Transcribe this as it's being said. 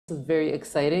is very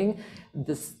exciting,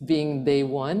 this being day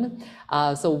one.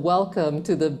 So welcome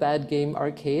to the Bad Game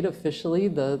Arcade, officially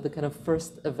the kind of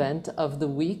first event of the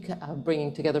week,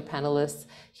 bringing together panelists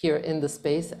here in the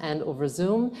space and over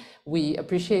Zoom. We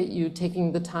appreciate you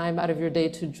taking the time out of your day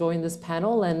to join this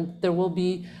panel, and there will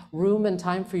be room and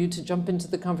time for you to jump into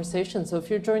the conversation. So if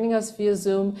you're joining us via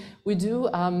Zoom, we do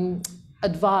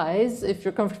advise, if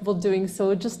you're comfortable doing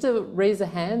so, just to raise a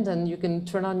hand and you can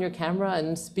turn on your camera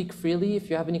and speak freely if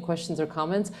you have any questions or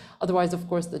comments. Otherwise, of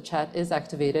course, the chat is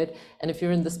activated. And if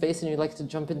you're in the space and you'd like to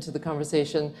jump into the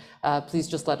conversation, please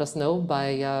just let us know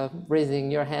by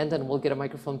raising your hand and we'll get a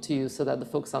microphone to you so that the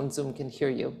folks on Zoom can hear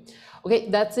you. Okay,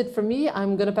 that's it for me.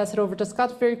 I'm gonna pass it over to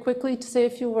Scott very quickly to say a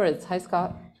few words. Hi,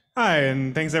 Scott. Hi,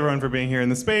 and thanks everyone for being here in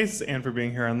the space and for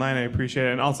being here online. I appreciate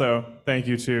it. And also, thank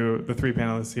you to the three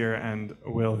panelists here and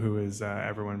Will, who is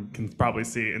everyone can probably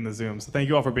see in the Zoom. So thank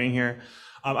you all for being here.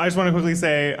 I just want to quickly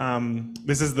say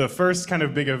this is the first kind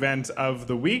of big event of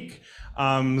the week.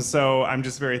 So I'm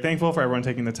just very thankful for everyone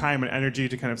taking the time and energy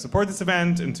to kind of support this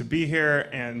event and to be here.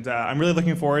 And I'm really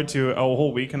looking forward to a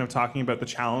whole week kind of talking about the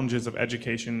challenges of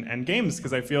education and games,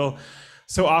 because I feel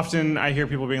so often I hear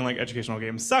people being like, educational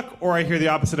games suck, or I hear the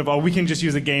opposite of, oh, we can just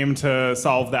use a game to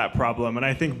solve that problem. And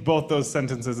I think both those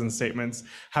sentences and statements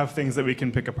have things that we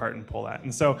can pick apart and pull at.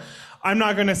 And so I'm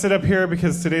not going to sit up here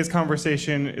because today's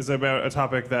conversation is about a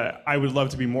topic that I would love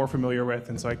to be more familiar with,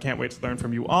 and so I can't wait to learn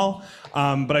from you all.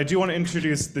 But I do want to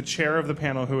introduce the chair of the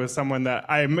panel, who is someone that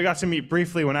I got to meet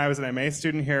briefly when I was an MA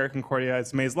student here at Concordia.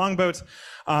 It's Maize Longboat.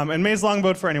 And Maize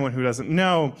Longboat, for anyone who doesn't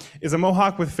know, is a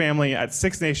Mohawk with family at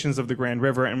Six Nations of the Grand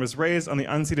River and was raised on the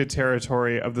unceded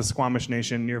territory of the Squamish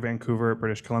Nation near Vancouver,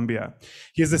 British Columbia.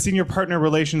 He is the Senior Partner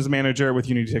Relations Manager with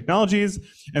Unity Technologies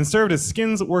and served as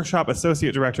Skins Workshop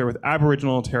Associate Director with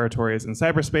Aboriginal Territories in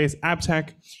Cyberspace,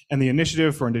 AbTech, and the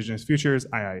Initiative for Indigenous Futures,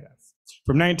 IIF.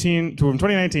 From 2019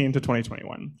 to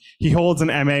 2021. He holds an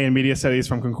MA in Media Studies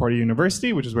from Concordia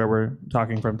University, which is where we're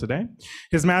talking from today.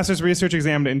 His master's research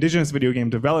examined Indigenous video game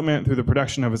development through the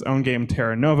production of his own game,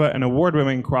 Terra Nova, an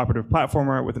award-winning cooperative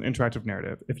platformer with an interactive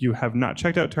narrative. If you have not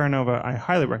checked out Terra Nova, I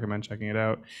highly recommend checking it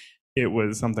out. It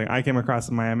was something I came across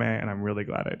in my MA, and I'm really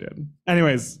glad I did.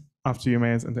 Anyways, off to you,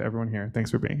 Maize, and to everyone here.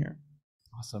 Thanks for being here.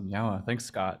 Awesome, Yawa. Thanks,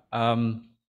 Scott. Thank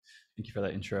you for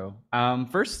that intro.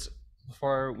 First,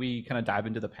 before we kind of dive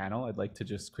into the panel, I'd like to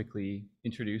just quickly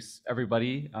introduce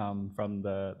everybody from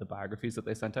the biographies that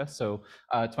they sent us. So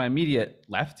to my immediate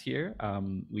left here,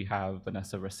 we have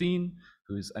Vanessa Racine,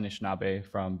 who's Anishinaabe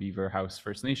from Beaver House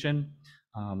First Nation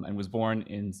and was born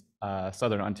in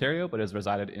Southern Ontario, but has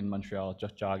resided in Montreal,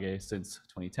 Tiohtià:ke since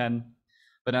 2010.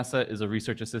 Vanessa is a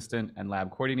research assistant and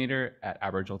lab coordinator at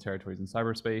Aboriginal Territories in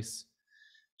Cyberspace.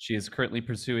 She is currently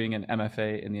pursuing an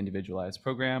MFA in the Individualized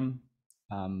program.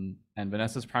 And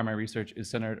Vanessa's primary research is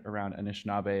centered around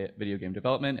Anishinaabe video game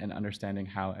development and understanding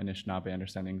how Anishinaabe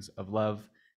understandings of love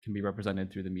can be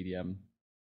represented through the medium.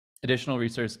 Additional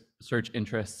research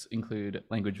interests include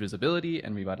language visibility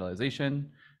and revitalization,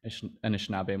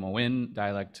 Anishinaabe Mowin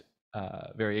dialect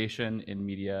variation in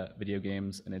media, video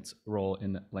games, and its role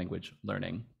in language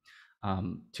learning.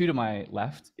 Two to my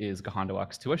left is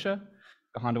Kahentewaks Tiewishaw.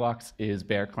 Kahentewaks is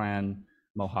Bear Clan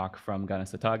Mohawk from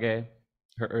Kanesatake.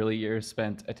 Her early years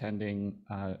spent attending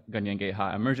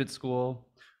Ganyangeha Emergent School,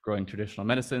 growing traditional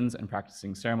medicines and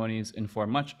practicing ceremonies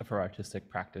inform much of her artistic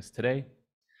practice today.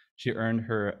 She earned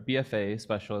her BFA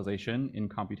specialization in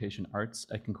computation arts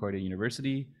at Concordia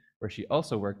University, where she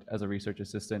also worked as a research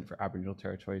assistant for Aboriginal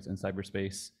Territories in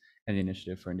Cyberspace and the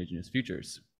Initiative for Indigenous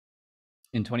Futures.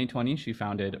 In 2020, she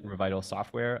founded Revital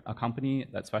Software, a company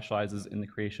that specializes in the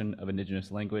creation of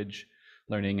Indigenous language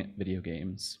learning video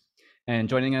games. And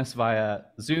joining us via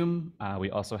Zoom,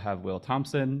 we also have Will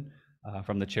Thompson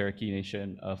from the Cherokee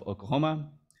Nation of Oklahoma.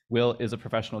 Will is a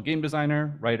professional game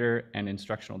designer, writer, and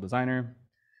instructional designer.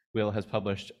 Will has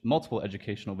published multiple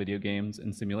educational video games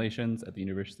and simulations at the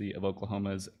University of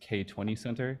Oklahoma's K20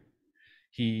 Center.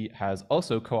 He has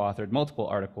also co-authored multiple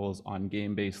articles on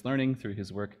game-based learning through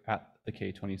his work at the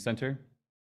K20 Center.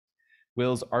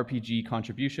 Will's RPG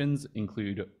contributions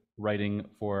include writing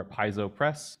for Paizo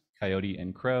Press, Coyote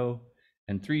and Crow,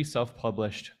 and 3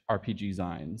 self-published RPG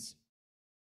zines,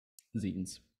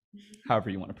 however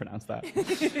you want to pronounce that.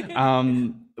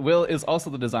 Will is also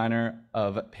the designer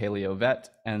of Paleo Vet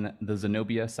and the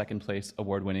Zenobia second place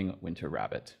award-winning Winter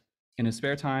Rabbit. In his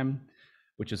spare time,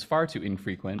 which is far too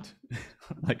infrequent,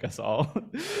 like us all,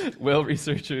 Will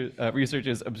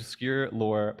researches obscure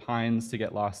lore, pines to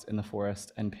get lost in the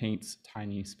forest, and paints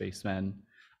tiny spacemen.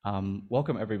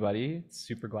 Welcome, everybody.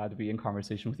 Super glad to be in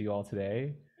conversation with you all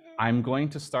today. I'm going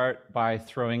to start by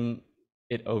throwing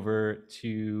it over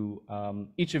to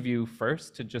each of you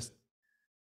first to just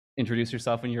introduce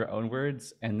yourself in your own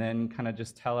words, and then kind of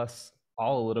just tell us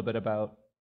all a little bit about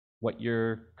what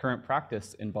your current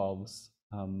practice involves.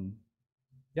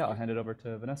 Yeah, I'll hand it over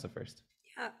to Vanessa first.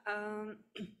 Yeah,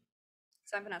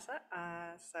 so I'm Vanessa.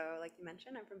 So like you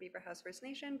mentioned, I'm from Beaver House First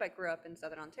Nation, but grew up in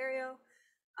Southern Ontario.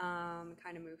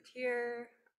 Kind of moved here,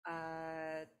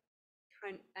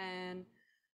 and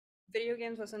video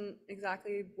games wasn't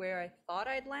exactly where I thought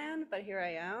I'd land, but here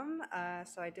I am.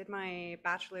 So I did my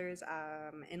bachelor's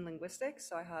in linguistics,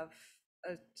 so I have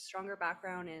a stronger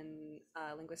background in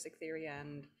linguistic theory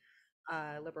and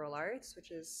liberal arts,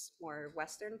 which is more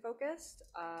Western focused.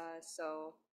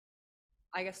 So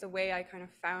I guess the way I kind of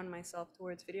found myself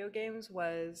towards video games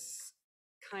was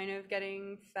kind of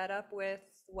getting fed up with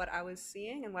what I was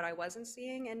seeing and what I wasn't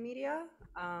seeing in media.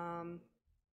 And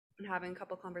having a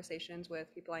couple conversations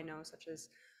with people I know, such as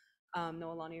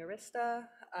Noelani Arista,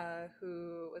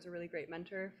 who was a really great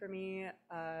mentor for me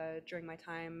during my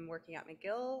time working at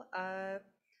McGill.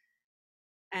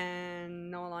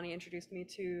 And Noelani introduced me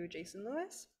to Jason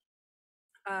Lewis,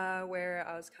 where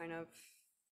I was kind of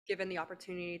given the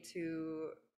opportunity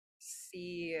to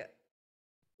see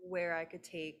where I could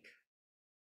take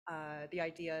the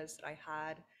ideas that I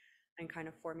had and kind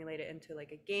of formulate it into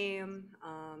like a game.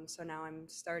 So now I'm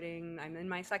in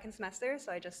my second semester,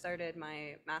 so I just started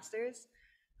my master's.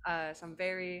 So I'm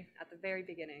at the very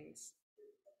beginnings.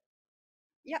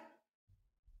 Yeah.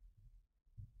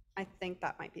 I think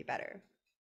that might be better.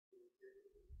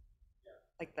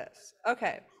 Like this.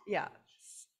 Okay, yeah.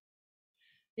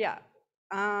 Yeah,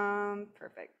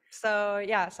 perfect. So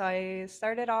yeah, so I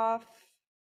started off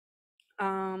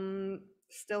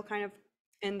still kind of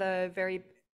in the very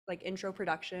like intro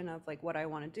production of like what I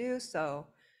want to do. So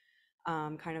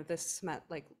kind of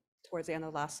like towards the end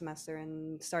of the last semester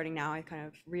and starting now, I kind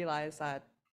of realized that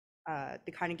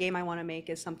the kind of game I want to make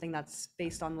is something that's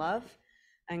based on love.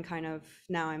 And kind of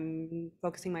now I'm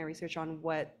focusing my research on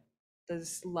what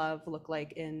does love look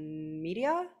like in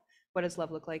media? What does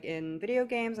love look like in video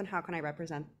games? And how can I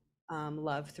represent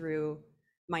love through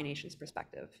my nation's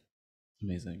perspective?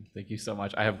 Amazing. Thank you so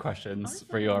much. I have questions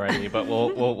for you already, but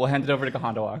we'll hand it over to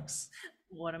Kahentewaks.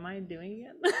 What am I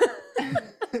doing again?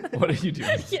 What are you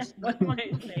doing? Yeah, what am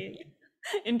I saying?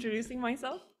 Introducing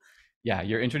myself? Yeah,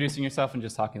 you're introducing yourself and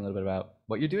just talking a little bit about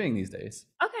what you're doing these days.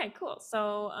 Okay, cool.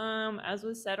 So as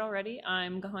was said already,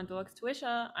 I'm Kahentewaks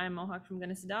Tiewishaw. I'm Mohawk from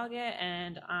Gunnisadalga,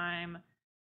 and I'm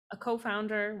a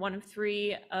co-founder, one of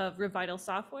three, of Revital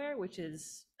Software, which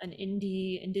is an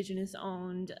indie,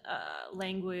 Indigenous-owned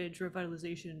language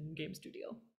revitalization game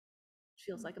studio.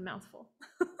 Feels like a mouthful.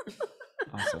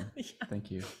 Awesome. Yeah. Thank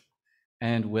you.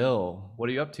 And Will, what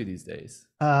are you up to these days?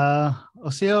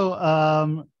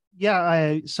 Oseo,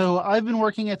 so I've been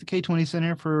working at the K20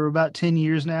 Center for about 10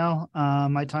 years now.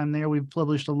 My time there, we've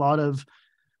published a lot of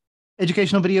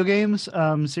educational video games,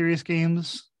 serious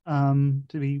games, to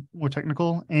be more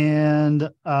technical, and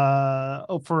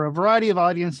for a variety of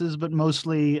audiences, but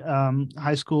mostly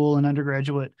high school and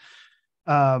undergraduate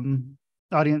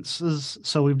audiences.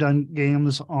 So we've done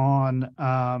games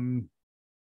on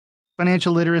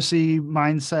financial literacy,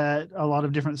 mindset, a lot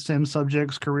of different STEM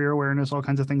subjects, career awareness, all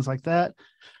kinds of things like that.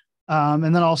 And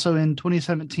then also in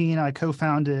 2017, I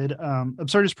co-founded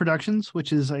Absurdist Productions,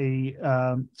 which is a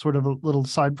sort of a little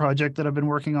side project that I've been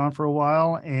working on for a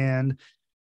while. And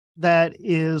that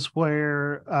is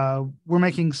where we're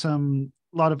making a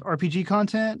lot of RPG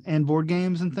content and board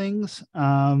games and things.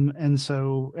 And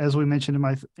so, as we mentioned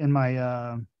in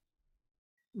my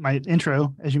my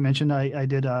intro, as you mentioned, I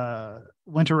did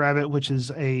Winter Rabbit, which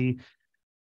is a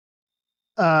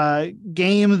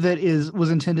game that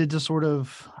was intended to sort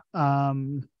of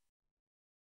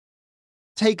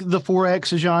take the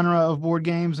 4X genre of board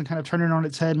games and kind of turn it on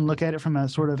its head and look at it from a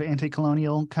sort of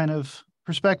anti-colonial kind of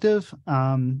perspective.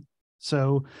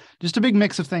 So just a big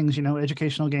mix of things,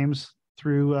 educational games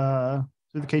through the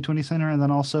K20 Center, and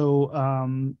then also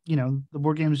the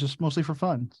board games just mostly for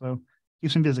fun. So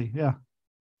keeps me busy. Yeah.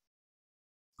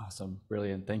 Awesome.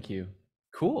 Brilliant. Thank you.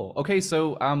 Cool. Okay,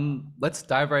 so let's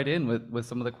dive right in with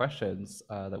some of the questions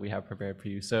that we have prepared for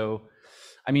you. So,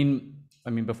 I mean,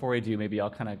 before I do, maybe I'll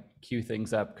kind of cue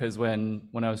things up, because when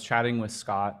I was chatting with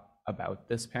Scott about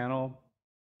this panel,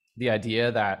 the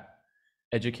idea that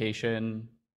education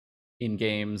in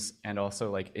games and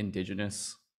also like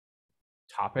Indigenous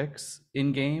topics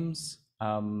in games,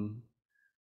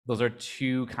 those are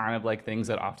two kind of like things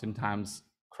that oftentimes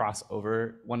cross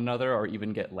over one another or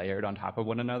even get layered on top of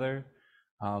one another.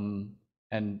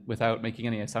 And without making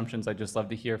any assumptions, I'd just love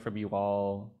to hear from you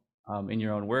all in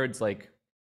your own words, like,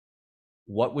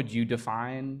 what would you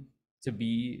define to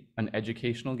be an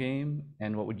educational game,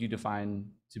 and what would you define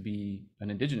to be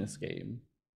an Indigenous game?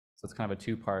 So it's kind of a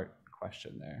two-part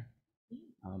question there.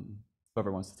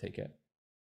 Whoever wants to take it.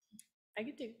 I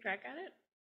could take a crack at it.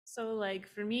 So like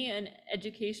for me, an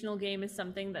educational game is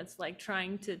something that's like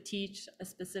trying to teach a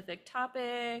specific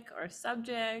topic or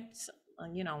subject,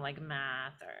 you know, like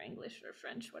math or English or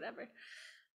French, whatever.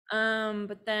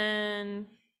 But then,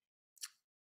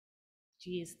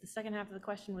 geez, the second half of the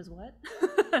question was what?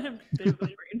 I'm a bit of a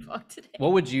brain fog today.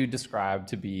 What would you describe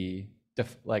to be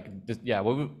what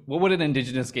would an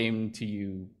Indigenous game to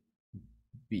you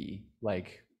be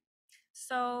like?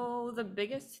 So the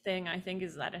biggest thing I think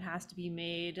is that it has to be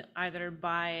made either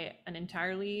by an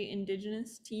entirely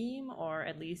Indigenous team or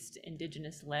at least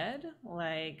Indigenous led.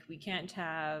 Like we can't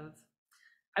have,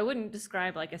 I wouldn't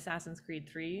describe like Assassin's Creed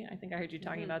 3. I think I heard you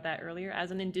talking about that earlier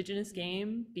as an Indigenous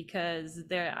game, because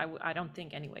I don't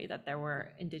think anyway that there were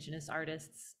Indigenous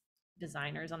artists,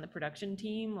 designers on the production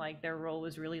team. Like their role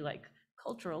was really like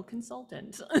cultural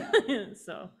consultant.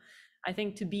 So I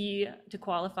think to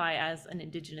qualify as an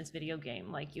Indigenous video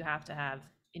game, like you have to have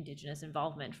Indigenous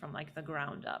involvement from like the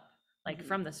ground up, like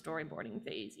from the storyboarding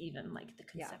phase, even like the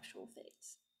conceptual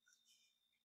phase.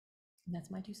 And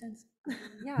that's my 2 cents.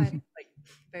 Yeah, I think like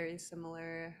very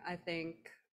similar. I think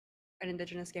an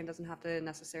Indigenous game doesn't have to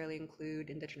necessarily include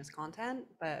Indigenous content,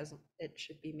 but as it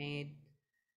should be made.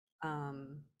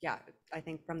 I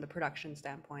think from the production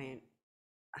standpoint,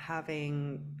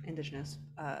 having Indigenous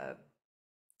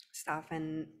staff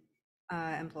and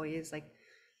employees, like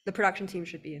the production team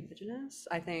should be Indigenous.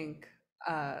 I think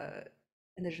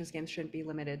Indigenous games shouldn't be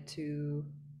limited to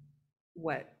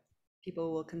what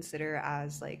people will consider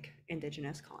as like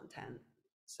Indigenous content.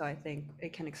 So I think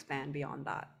it can expand beyond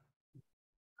that.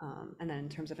 And then in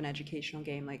terms of an educational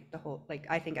game, like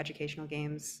I think educational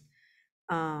games,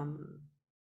 their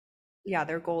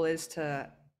goal is to,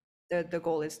 the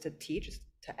goal is to teach,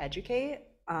 to educate.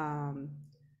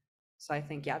 So I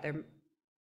think,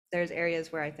 there's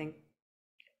areas where I think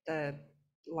the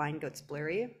line gets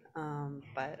blurry,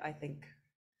 but I think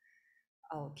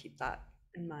I'll keep that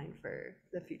in mind for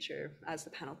the future as the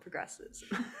panel progresses.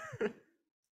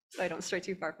 So I don't stray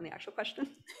too far from the actual question.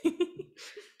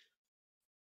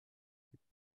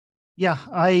 Yeah,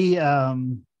 I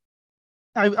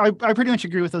pretty much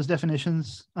agree with those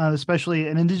definitions. Especially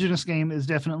an Indigenous game is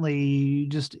definitely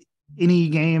just any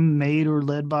game made or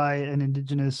led by an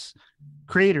Indigenous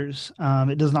creators.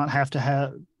 It does not have to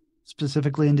have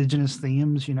specifically Indigenous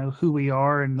themes. You know, who we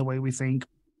are and the way we think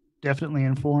definitely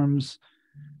informs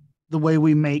the way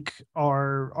we make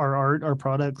our art, our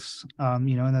products. And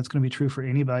that's going to be true for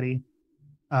anybody.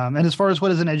 And as far as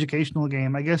what is an educational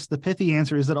game, I guess the pithy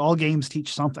answer is that all games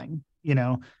teach something.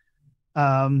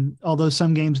 Although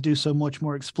some games do so much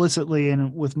more explicitly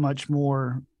and with much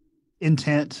more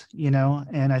intent,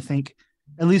 and I think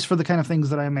at least for the kind of things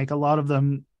that I make, a lot of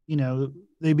them,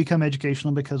 they become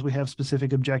educational because we have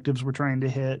specific objectives we're trying to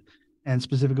hit and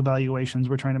specific evaluations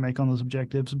we're trying to make on those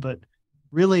objectives. But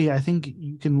really, I think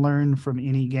you can learn from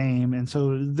any game. And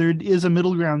so there is a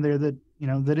middle ground there that,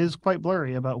 that is quite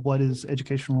blurry about what is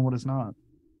educational and what is not.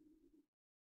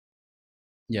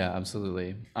 Yeah,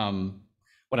 absolutely.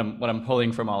 What I'm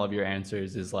pulling from all of your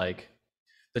answers is like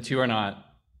the two are not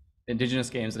Indigenous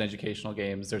games and educational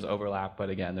games. There's overlap, but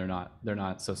again, they're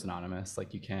not so synonymous.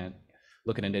 Like you can't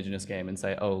look at an Indigenous game and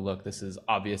say, oh, look, this is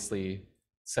obviously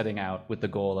setting out with the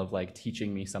goal of like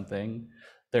teaching me something.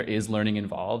 There is learning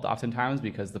involved oftentimes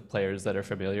because the players that are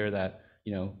familiar that,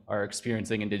 are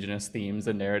experiencing Indigenous themes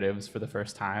and narratives for the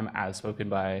first time as spoken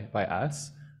by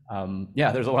us.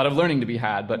 There's a lot of learning to be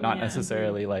had, but not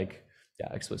necessarily like,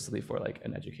 explicitly for like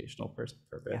an educational purpose.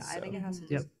 Yeah, I think it has to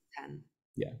do with intent.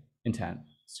 Yeah, intent,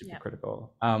 super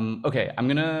critical. Okay, I'm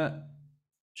gonna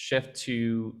shift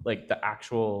to like the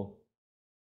actual,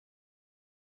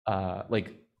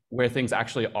 like where things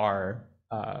actually are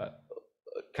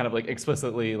kind of like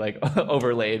explicitly like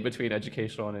overlaid between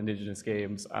educational and Indigenous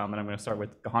games. And I'm gonna start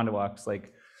with Kahentewaks.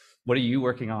 Like, what are you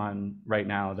working on right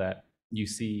now that you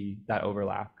see that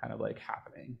overlap kind of like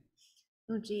happening?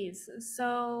 Oh, geez.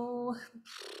 So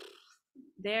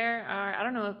there are, I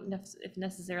don't know if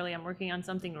necessarily I'm working on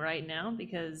something right now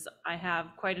because I have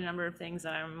quite a number of things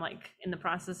that I'm like in the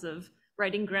process of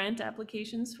writing grant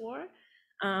applications for.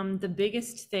 The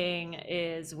biggest thing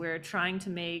is we're trying to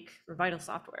make, or Vital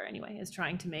Software anyway, is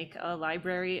trying to make a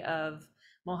library of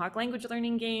Mohawk language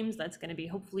learning games that's going to be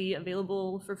hopefully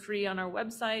available for free on our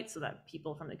website so that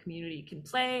people from the community can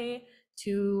play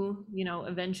to,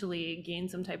 eventually gain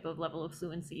some type of level of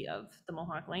fluency of the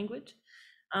Mohawk language.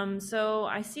 So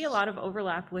I see a lot of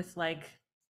overlap with like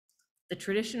the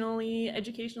traditionally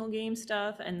educational game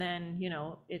stuff, and then, you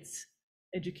know, it's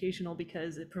educational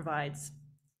because it provides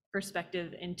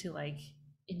perspective into like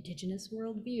Indigenous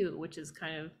worldview, which is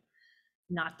kind of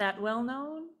not that well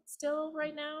known still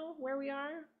right now where we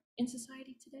are in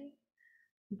society today.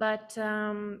 But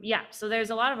yeah, so there's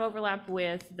a lot of overlap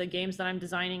with the games that I'm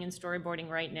designing and storyboarding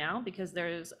right now, because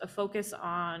there's a focus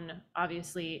on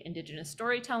obviously Indigenous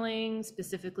storytelling.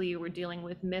 Specifically, we're dealing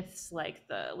with myths like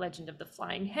the legend of the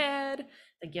flying head,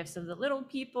 the gifts of the little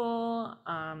people,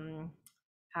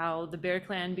 how the Bear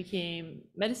Clan became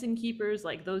medicine keepers,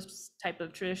 like those type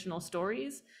of traditional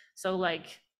stories. So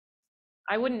like,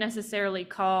 I wouldn't necessarily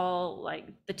call like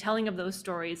the telling of those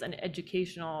stories an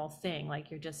educational thing,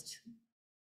 like you're just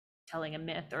telling a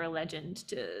myth or a legend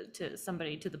to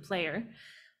somebody, to the player.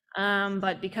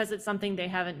 But because it's something they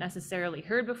haven't necessarily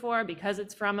heard before, because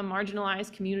it's from a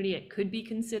marginalized community, it could be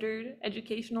considered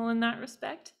educational in that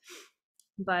respect.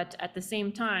 But at the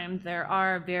same time, there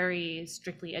are very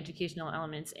strictly educational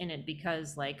elements in it,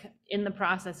 because like in the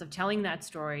process of telling that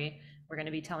story, we're going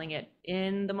to be telling it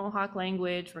in the Mohawk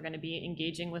language. We're going to be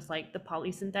engaging with like the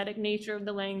polysynthetic nature of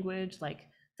the language, like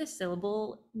this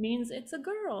syllable means it's a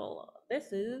girl.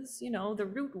 This is, you know, the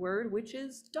root word, which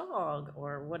is dog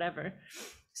or whatever.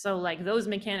 So like those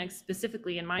mechanics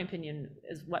specifically, in my opinion,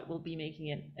 is what will be making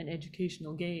it an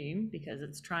educational game, because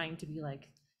it's trying to be like,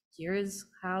 here is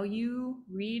how you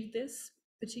read this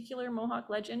particular Mohawk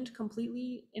legend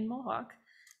completely in Mohawk.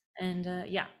 And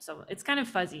yeah, so it's kind of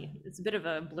fuzzy. It's a bit of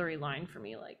a blurry line for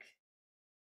me, like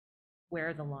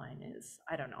where the line is.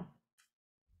 I don't know.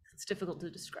 It's difficult to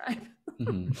describe.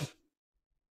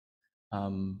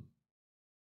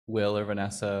 Will or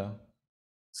Vanessa,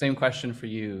 same question for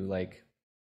you, like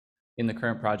in the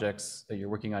current projects that you're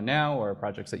working on now or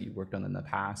projects that you worked on in the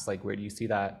past, like where do you see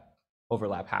that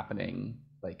overlap happening,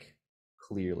 like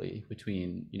clearly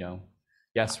between, you know,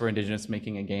 yes, we're Indigenous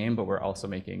making a game, but we're also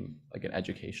making like an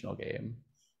educational game.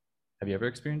 Have you ever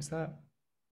experienced that?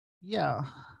 Yeah.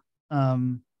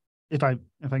 If I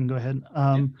can go ahead.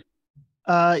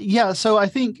 Yeah, so I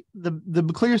think the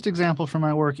clearest example from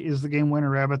my work is the game Winter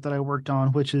Rabbit that I worked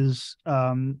on, which is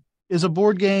a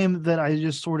board game that I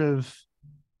just sort of,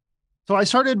 so I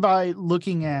started by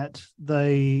looking at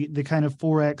the kind of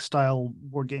 4X style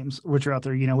board games which are out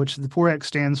there, you know, which the 4X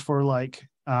stands for like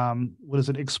what is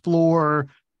it? Explore,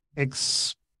 I don't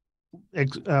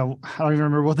even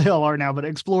remember what they all are now, but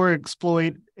explore,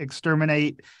 exploit,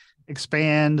 exterminate,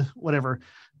 expand, whatever.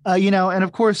 You know, and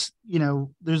of course, you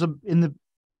know, in the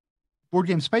board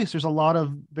game space, there's a lot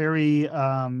of very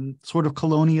sort of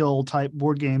colonial type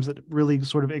board games that really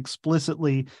sort of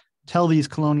explicitly tell these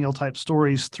colonial type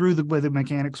stories through the way the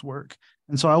mechanics work.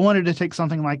 And so I wanted to take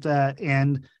something like that,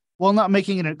 and while not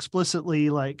making it explicitly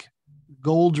like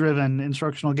goal-driven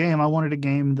instructional game, I wanted a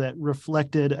game that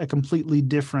reflected a completely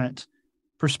different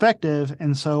perspective.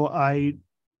 And so I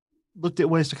looked at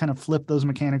ways to kind of flip those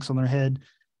mechanics on their head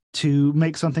to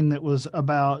make something that was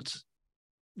about,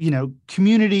 you know,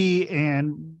 community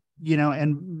and, you know,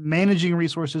 and managing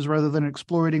resources rather than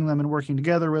exploiting them, and working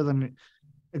together rather than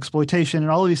exploitation,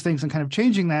 and all of these things, and kind of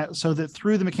changing that so that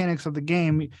through the mechanics of the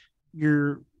game,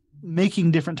 you're making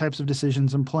different types of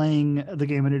decisions and playing the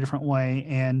game in a different way,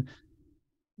 and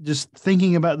just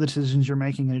thinking about the decisions you're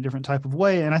making in a different type of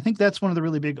way. And I think that's one of the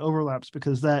really big overlaps,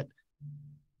 because that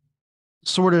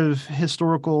sort of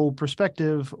historical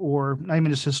perspective, or not even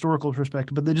just historical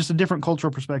perspective, but just a different cultural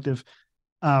perspective,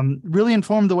 really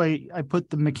informed the way I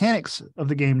put the mechanics of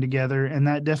the game together, and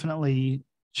that definitely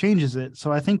changes it.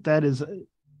 So I think that is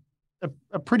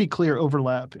a pretty clear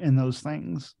overlap in those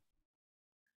things.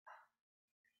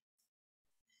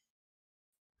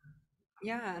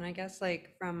 Yeah, and I guess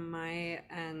like from my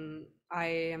end, I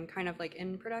am kind of like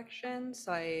in production,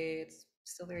 so it's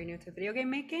still very new to video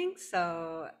game making.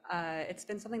 So it's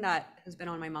been something that has been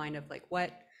on my mind of like,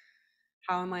 what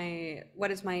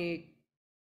is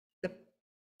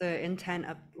the intent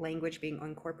of language being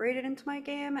incorporated into my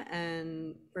game.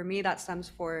 And for me, that stems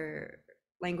for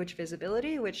language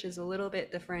visibility, which is a little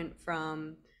bit different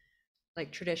from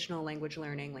like traditional language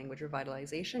learning, language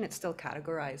revitalization. It's still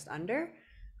categorized under,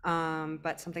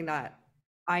 but something that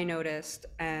I noticed,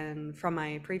 and from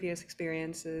my previous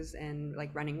experiences in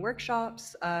like running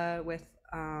workshops with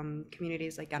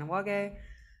communities like Kahentewaks,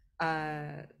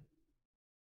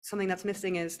 something that's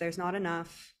missing is there's not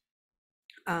enough,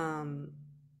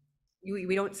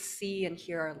 we don't see and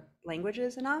hear our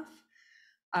languages enough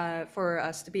for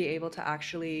us to be able to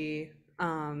actually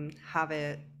have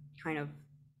it kind of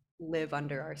live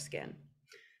under our skin.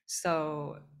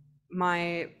 So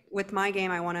with my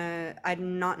game,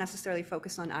 I'm not necessarily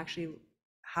focused on actually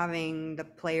having the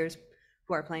players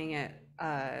who are playing it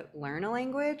learn a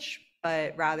language,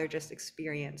 but rather just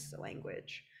experience the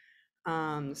language.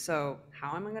 So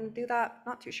how am I going to do that?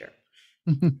 Not too sure.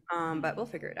 But we'll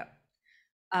figure it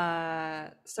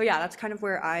out. So yeah, that's kind of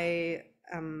where I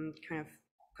am kind of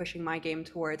pushing my game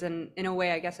towards. And in a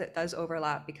way, I guess it does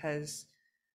overlap, because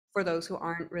for those who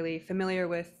aren't really familiar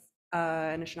with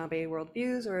Anishinaabe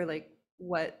worldviews, or like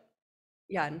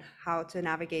and how to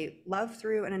navigate love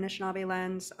through an Anishinaabe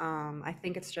lens, I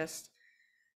think it's just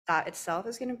that itself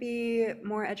is going to be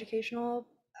more educational,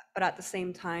 but at the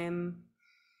same time,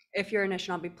 if you're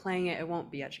Anishinaabe playing it, it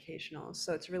won't be educational.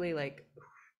 So it's really like,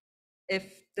 if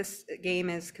this game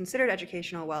is considered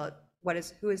educational, well,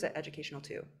 who is it educational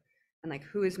to? And like,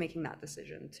 who is making that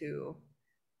decision to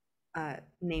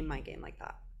name my game like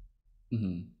that?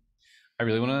 Mm-hmm. I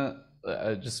really want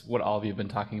to, just what all of you have been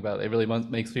talking about, it really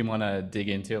makes me want to dig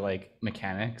into like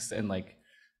mechanics and like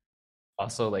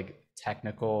also like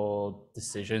technical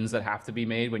decisions that have to be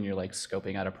made when you're like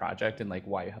scoping out a project, and like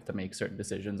why you have to make certain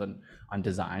decisions on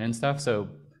design and stuff. So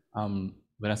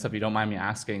Vanessa, if you don't mind me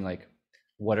asking, like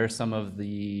what are some of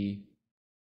the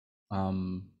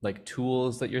like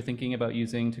tools that you're thinking about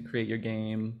using to create your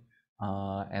game,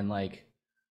 and like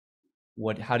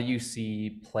how do you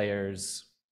see players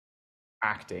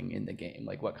acting in the game?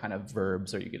 Like what kind of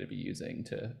verbs are you going to be using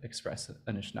to express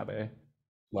Anishinaabe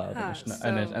love,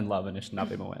 and love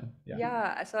Anishinaabe Moen?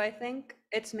 Yeah, so I think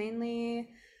it's mainly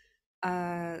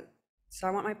so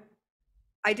I want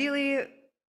ideally,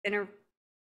 in a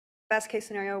best case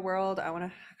scenario world, I want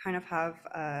to kind of have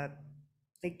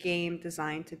the game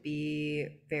designed to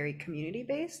be very community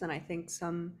based. And I think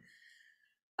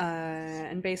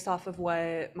and based off of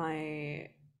what my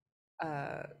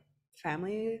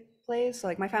family plays, so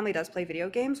like my family does play video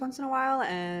games once in a while,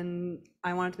 and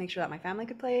I wanted to make sure that my family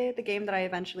could play the game that I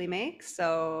eventually make.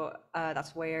 So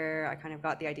that's where I kind of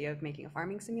got the idea of making a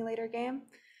farming simulator game.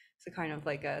 So kind of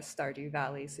like a Stardew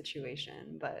Valley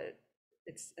situation, but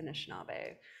it's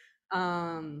Anishinaabe.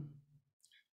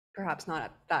 Perhaps not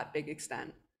at that big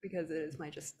extent, because it is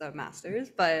just the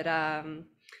masters, but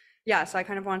yeah, so I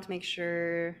kind of wanted to make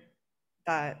sure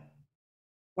that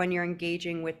when you're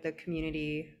engaging with the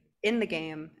community in the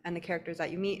game and the characters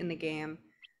that you meet in the game,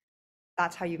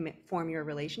 that's how you form your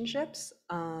relationships,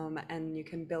 and you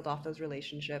can build off those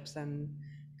relationships and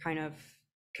kind of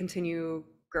continue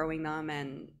growing them.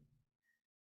 And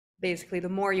basically, the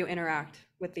more you interact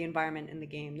with the environment in the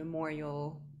game, the more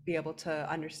you'll be able to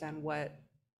understand what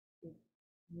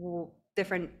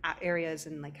different areas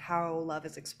and like how love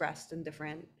is expressed in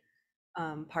different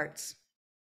parts.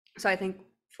 So I think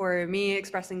for me,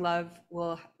 expressing love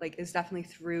is definitely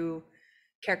through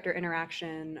character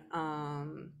interaction,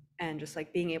 and just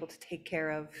like being able to take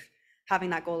care of, having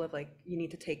that goal of like, you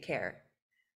need to take care.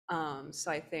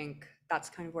 So I think that's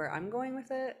kind of where I'm going with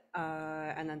it.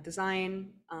 And then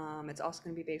design, it's also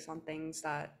going to be based on things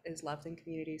that is loved in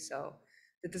community. So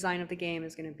the design of the game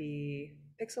is going to be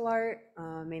pixel art,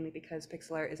 mainly because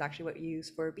pixel art is actually what you use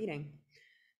for beading.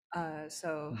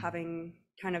 So having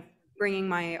kind of bringing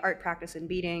my art practice in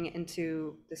beading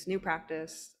into this new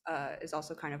practice is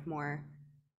also kind of more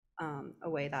a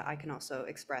way that I can also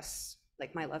express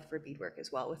like my love for beadwork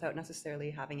as well, without necessarily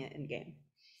having it in game.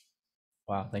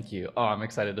 Wow, thank you. Oh, I'm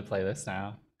excited to play this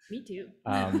now. Me too.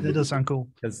 That does sound cool.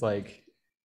 Because like,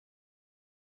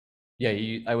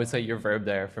 yeah, I would say your verb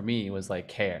there for me was like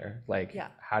care. Like,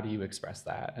 how do you express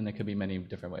that? And it could be many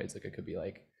different ways. Like it could be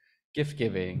like gift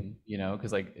giving, you know,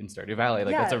 because like in Stardew Valley,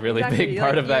 like that's a really big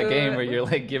part of that game, where you're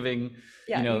like giving,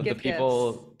 you know, the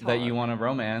people that you want to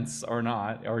romance or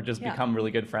not, or just become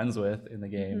really good friends with in the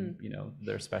game, you know,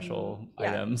 their special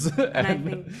items.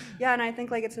 And I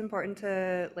think like it's important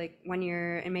to like, when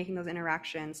you're making those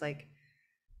interactions, like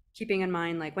keeping in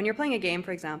mind, like when you're playing a game,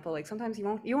 for example, like sometimes you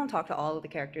won't talk to all of the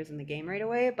characters in the game right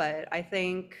away, but I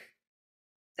think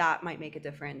that might make a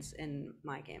difference in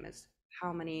my game, is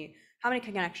how many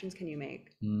connections can you make?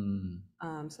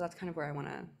 So that's kind of where I want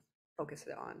to focus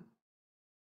it on.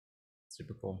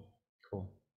 Super cool.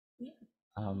 Yeah.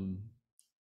 I'm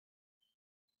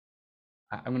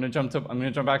gonna jump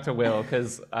back to Will,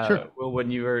 because Sure. Will, when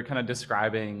you were kind of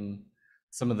describing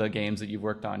some of the games that you've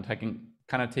worked on,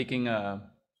 taking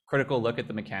a critical look at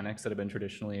the mechanics that have been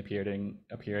traditionally appearing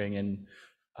in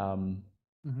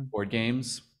board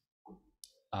games.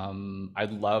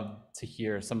 I'd love to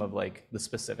hear some of like the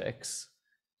specifics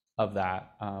of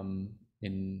that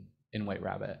in White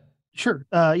Rabbit. Sure.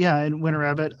 In Winter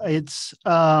Rabbit, it's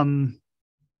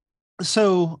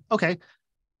okay.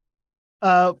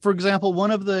 For example,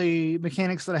 one of the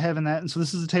mechanics that I have in that, and so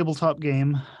this is a tabletop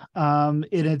game, and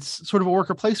it's sort of a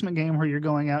worker placement game where you're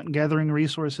going out and gathering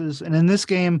resources. And in this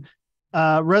game,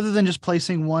 rather than just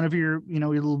placing one of your, your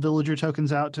little villager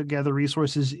tokens out to gather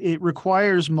resources, it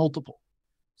requires multiple.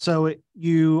 So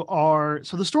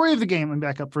the story of the game, let me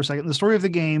back up for a second. The story of the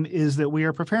game is that we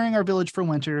are preparing our village for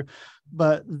winter,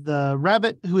 but the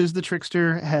rabbit, who is the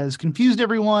trickster, has confused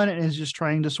everyone and is just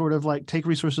trying to sort of like take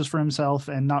resources for himself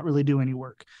and not really do any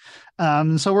work.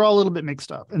 So we're all a little bit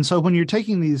mixed up. And so when you're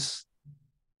taking these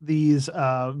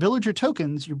villager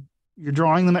tokens, you're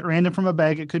drawing them at random from a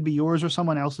bag. It could be yours or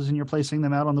someone else's, and you're placing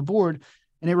them out on the board.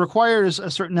 And it requires a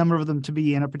certain number of them to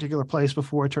be in a particular place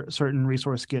before a certain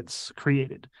resource gets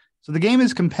created. So the game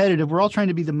is competitive. We're all trying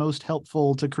to be the most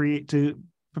helpful to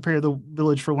prepare the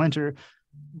village for winter,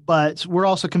 but we're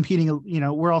also competing,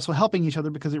 we're also helping each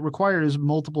other because it requires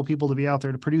multiple people to be out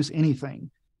there to produce anything.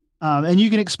 And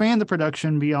you can expand the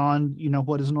production beyond,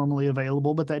 what is normally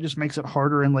available, but that just makes it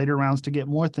harder in later rounds to get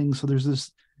more things. So there's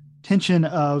this tension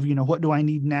of, what do I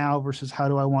need now versus how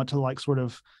do I want to like sort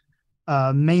of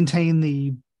maintain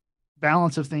the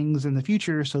balance of things in the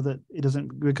future so that it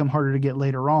doesn't become harder to get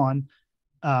later on.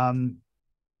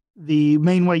 The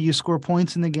main way you score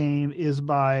points in the game is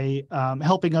by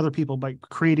helping other people, by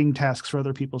creating tasks for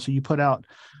other people. So you put out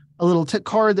a little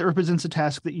card that represents a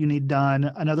task that you need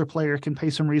done. Another player can pay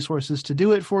some resources to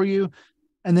do it for you.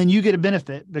 And then you get a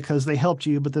benefit because they helped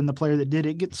you, but then the player that did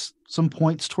it gets some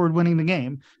points toward winning the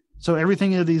game. So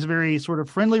everything are these very sort of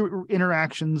friendly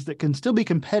interactions that can still be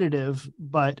competitive,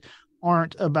 but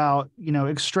aren't about,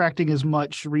 extracting as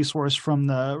much resource from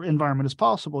the environment as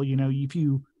possible. If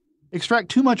you extract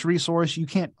too much resource, you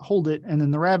can't hold it, and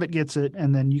then the rabbit gets it,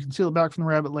 and then you can steal it back from the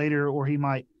rabbit later, or he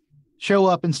might show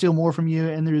up and steal more from you.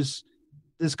 And there's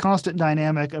this constant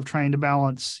dynamic of trying to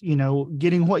balance,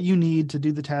 getting what you need to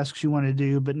do the tasks you want to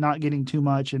do, but not getting too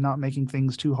much and not making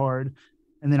things too hard.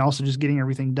 And then also just getting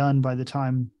everything done by the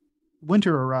time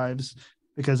winter arrives,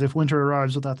 because if winter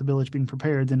arrives without the village being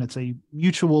prepared, then it's a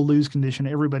mutual lose condition.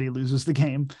 Everybody loses the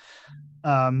game.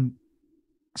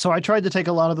 So I tried to take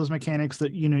a lot of those mechanics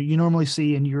that, you normally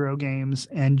see in Euro games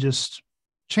and just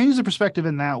change the perspective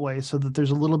in that way so that there's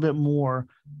a little bit more,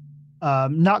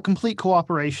 not complete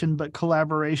cooperation, but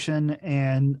collaboration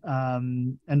and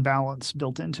balance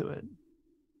built into it.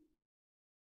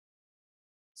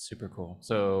 Super cool.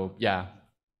 So yeah,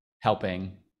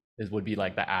 helping would be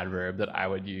like the adverb that I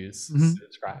would use to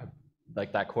describe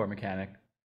like that core mechanic.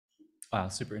 Wow,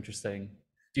 super interesting.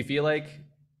 Do you feel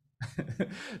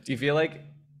like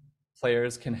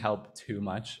players can help too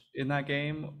much in that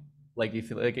game? Like, do you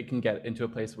feel like it can get into a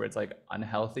place where it's like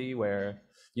unhealthy, where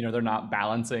they're not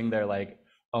balancing their like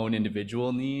own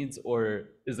individual needs, or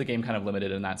is the game kind of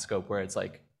limited in that scope where it's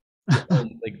like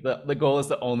like the goal is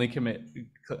to only contribute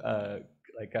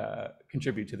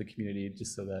to the community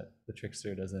just so that the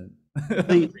trickster doesn't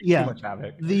wreak too much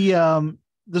havoc?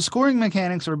 The scoring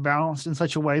mechanics are balanced in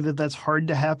such a way that that's hard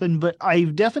to happen, but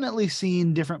I've definitely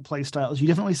seen different play styles. You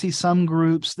definitely see some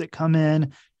groups that come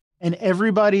in and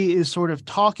everybody is sort of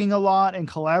talking a lot and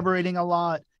collaborating a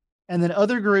lot, and then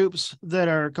other groups that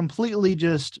are completely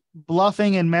just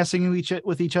bluffing and messing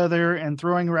with each other and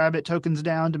throwing rabbit tokens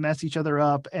down to mess each other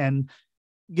up and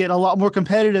get a lot more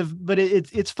competitive. But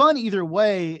it's fun either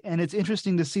way, and it's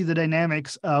interesting to see the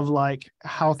dynamics of like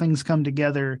how things come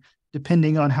together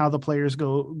depending on how the players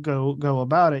go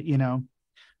about it. And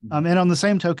on the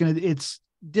same token, it's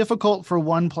difficult for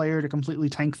one player to completely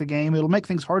tank the game. It'll make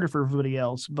things harder for everybody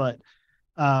else, but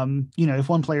if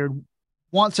one player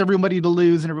wants everybody to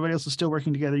lose and everybody else is still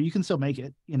working together, you can still make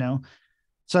it.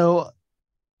 So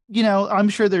I'm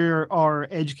sure there are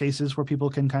edge cases where people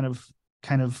can kind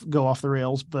of go off the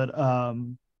rails, but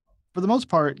for the most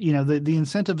part, the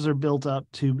incentives are built up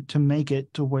to make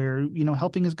it to where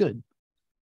helping is good.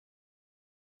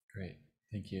 Great,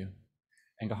 thank you.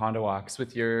 And Kahentewaks,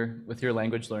 with your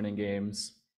language learning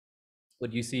games,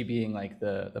 what do you see being like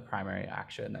the primary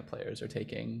action that players are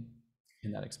taking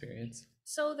in that experience?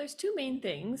 So there's two main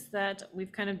things that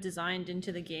we've kind of designed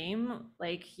into the game.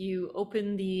 Like, you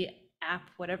open the app,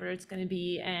 whatever it's going to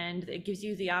be, and it gives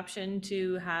you the option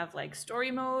to have like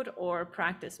story mode or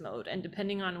practice mode. And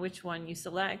depending on which one you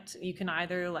select, you can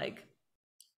either like,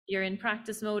 you're in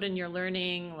practice mode and you're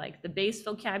learning like the base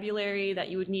vocabulary that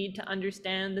you would need to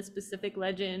understand the specific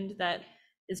legend that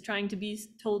is trying to be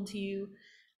told to you.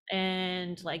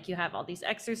 And like, you have all these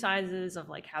exercises of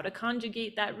like how to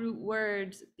conjugate that root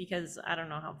word, because I don't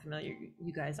know how familiar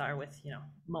you guys are with,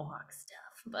 Mohawk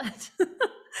stuff, but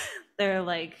they're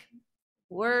like,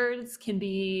 words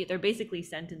they're basically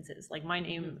sentences. Like my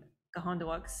name,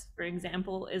 Kahentewaks, for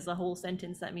example, is a whole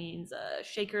sentence that means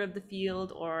shaker of the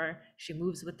field, or she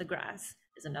moves with the grass.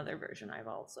 is another version I've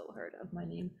also heard of my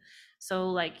name. So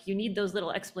like you need those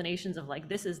little explanations of like,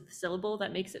 this is the syllable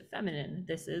that makes it feminine.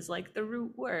 This is like the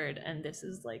root word, and this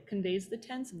is like conveys the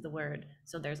tense of the word.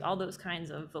 So there's all those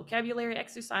kinds of vocabulary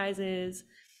exercises.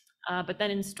 But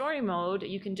then in story mode,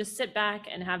 you can just sit back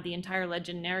and have the entire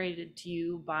legend narrated to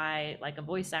you by like a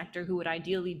voice actor who would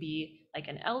ideally be like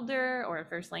an elder or a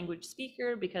first language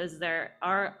speaker, because there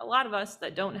are a lot of us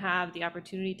that don't have the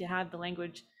opportunity to have the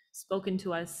language spoken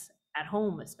to us at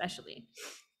home, especially.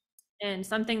 And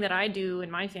something that I do in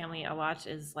my family a lot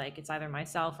is like, it's either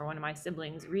myself or one of my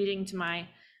siblings reading to my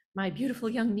beautiful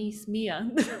young niece, Mia,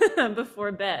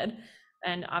 before bed.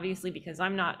 And obviously, because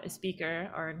I'm not a speaker,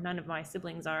 or none of my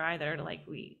siblings are either, like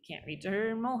we can't read to her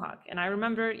in Mohawk. And I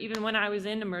remember even when I was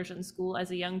in immersion school as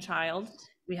a young child,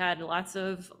 we had lots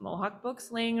of Mohawk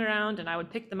books laying around, and I would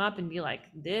pick them up and be like,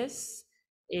 this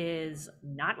is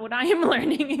not what I am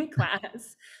learning in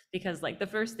class. Because like the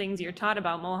first things you're taught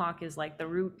about Mohawk is like the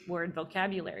root word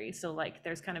vocabulary. So like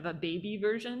there's kind of a baby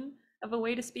version of a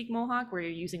way to speak Mohawk where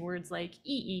you're using words like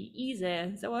ease,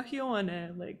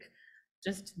 zawahione, like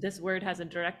just this word has a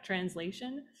direct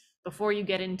translation before you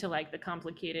get into like the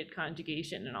complicated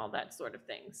conjugation and all that sort of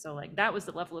thing. So like that was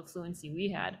the level of fluency we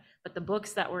had, but the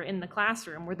books that were in the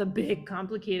classroom were the big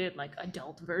complicated like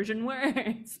adult version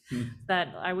words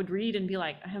that I would read and be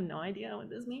like, I have no idea what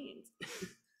this means.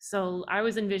 So I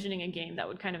was envisioning a game that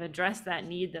would kind of address that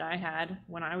need that I had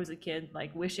when I was a kid,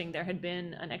 like wishing there had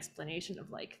been an explanation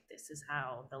of like, this is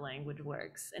how the language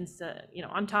works. And so, you know,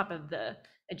 on top of the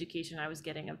education I was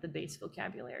getting of the base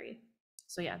vocabulary.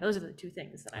 So yeah, those are the two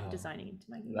things that I'm designing into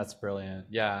my game. That's brilliant.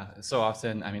 Yeah, so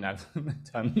often, I mean, I've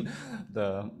done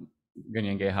the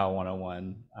Gunyangehao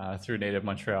 101 through Native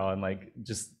Montreal, and like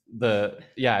just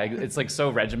it's like so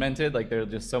regimented. Like there are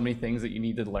just so many things that you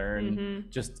need to learn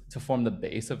just to form the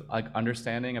base of like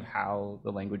understanding of how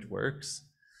the language works.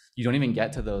 You don't even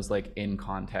get to those like in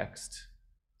context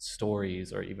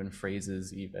stories or even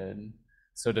phrases even.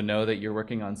 So to know that you're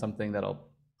working on something that'll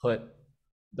put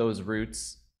those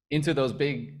roots into those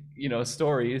big, you know,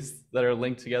 stories that are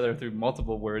linked together through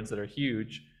multiple words that are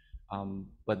huge.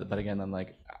 But again, then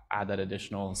like add that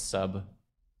additional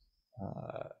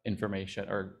information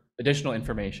or additional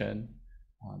information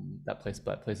that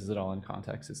places it all in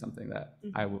context is something that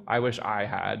I wish I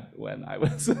had when I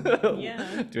was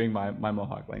doing my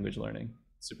Mohawk language learning.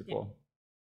 Super cool.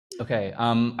 Okay,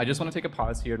 I just want to take a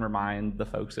pause here and remind the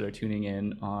folks that are tuning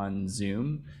in on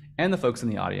Zoom and the folks in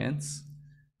the audience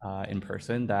in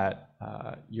person that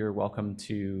you're welcome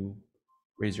to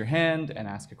raise your hand and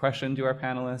ask a question to our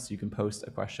panelists. You can post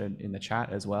a question in the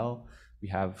chat as well. We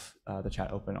have the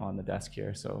chat open on the desk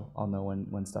here, so I'll know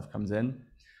when stuff comes in.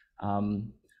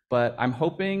 But I'm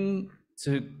hoping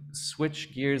to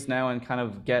switch gears now and kind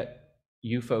of get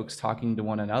you folks talking to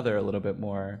one another a little bit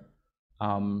more.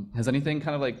 Has anything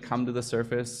kind of like come to the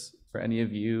surface for any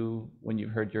of you when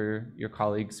you've heard your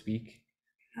colleagues speak?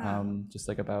 Just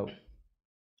like about,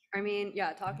 I mean,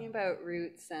 yeah, talking about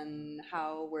roots and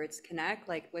how words connect,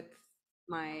 like with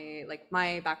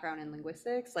my background in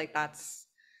linguistics, like that's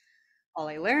all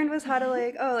I learned was how to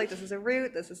like, oh, like this is a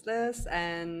root, this is this.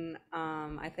 And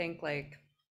I think like,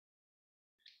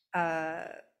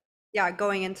 yeah,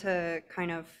 going into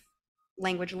kind of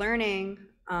language learning,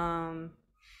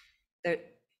 that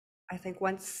I think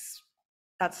once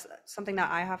that's something that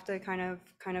I have to kind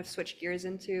of switch gears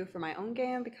into for my own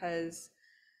game, because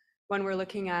when we're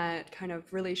looking at kind of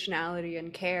relationality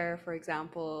and care, for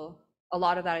example, a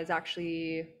lot of that is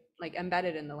actually like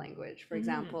embedded in the language. For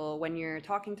example, when you're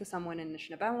talking to someone in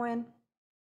Anishinaabe,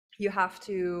 you have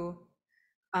to,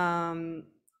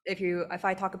 if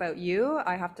I talk about you,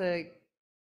 I have to,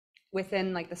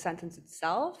 within like the sentence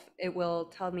itself, it will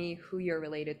tell me who you're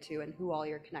related to and who all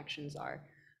your connections are.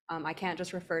 I can't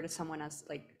just refer to someone as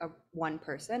like one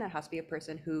person. It has to be a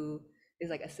person who is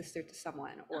like a sister to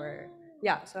someone, or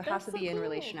yeah, so it has to be in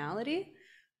relationality.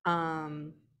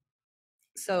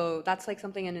 So that's like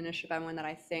something in Anishinaabe that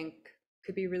I think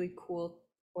could be really cool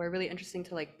or really interesting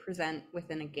to like present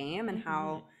within a game, and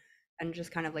how, and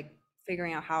just kind of like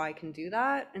figuring out how I can do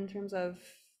that in terms of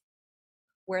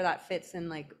where that fits in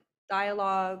like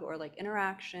dialogue or like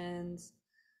interactions.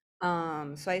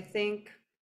 So I think,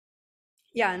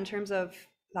 yeah, in terms of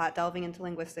that, delving into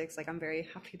linguistics, like I'm very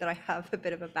happy that I have a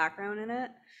bit of a background in it,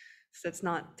 so it's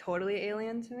not totally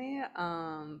alien to me.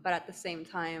 But at the same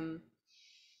time,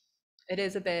 it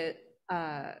is a bit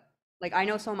like I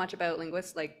know so much about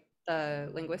like the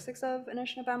linguistics of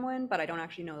Anishinaabe, but I don't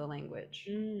actually know the language,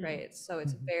 right? So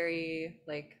it's very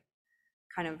like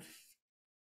kind of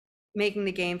making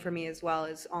the game for me as well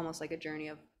is almost like a journey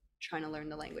of trying to learn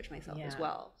the language myself as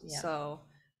well. So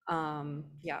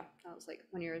Yeah, I was like,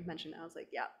 when you were mentioning, I was like,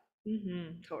 yeah,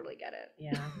 totally get it.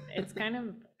 Yeah, it's kind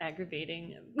of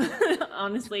aggravating,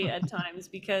 honestly, at times,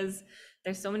 because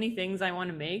there's so many things I want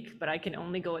to make, but I can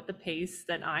only go at the pace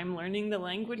that I'm learning the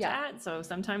language at. So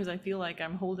sometimes I feel like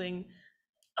I'm holding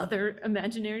other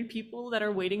imaginary people that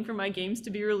are waiting for my games to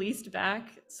be released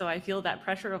back. So I feel that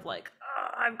pressure of like, oh,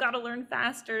 I've got to learn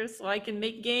faster so I can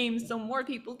make games so more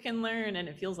people can learn. And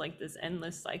it feels like this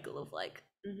endless cycle of like,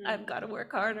 I've got to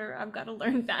work harder, I've got to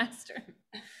learn faster.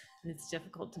 And it's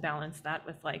difficult to balance that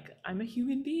with like, I'm a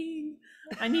human being,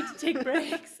 I need to take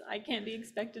breaks. I can't be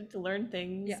expected to learn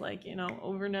things like, you know,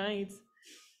 overnight.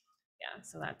 Yeah,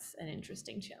 so that's an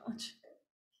interesting challenge.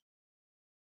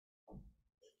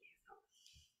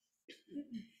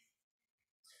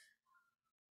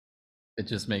 It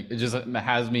just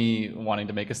has me wanting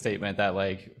to make a statement that,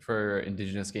 like, for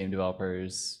Indigenous game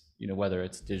developers, you know, whether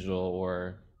it's digital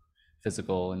or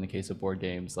physical in the case of board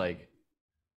games, like,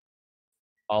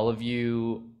 all of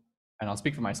you, and I'll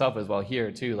speak for myself as well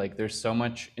here too, like, there's so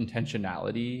much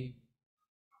intentionality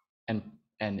and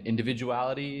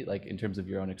individuality, like, in terms of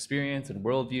your own experience and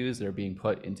worldviews that are being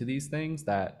put into these things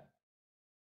that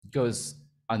goes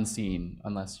unseen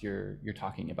unless you're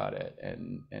talking about it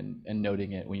and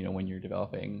noting it when, you know, when you're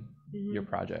developing your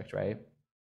project, right?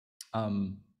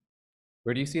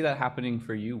 Where do you see that happening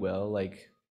for you, Will? Like,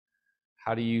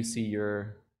 how do you see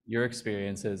your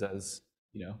experiences as,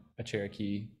 you know, a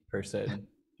Cherokee person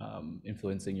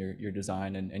influencing your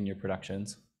design and your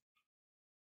productions?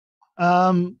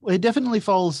 It definitely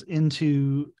falls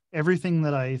into everything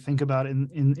that I think about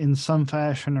in some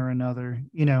fashion or another,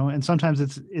 you know, and sometimes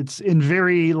it's in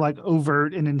very like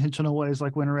overt and intentional ways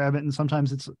like Winter Rabbit, and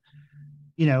sometimes it's,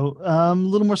 you know, a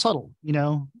little more subtle, you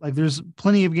know, like there's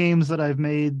plenty of games that I've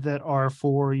made that are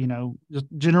for, you know, just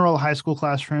general high school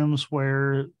classrooms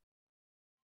where,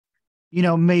 you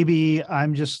know, maybe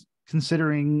I'm just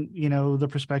considering, you know, the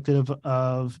perspective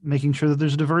of making sure that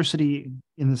there's diversity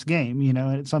in this game, you know,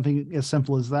 and it's something as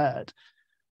simple as that.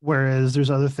 Whereas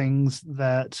there's other things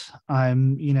that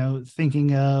I'm, you know,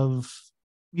 thinking of,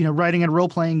 you know, writing a role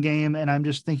playing game, and I'm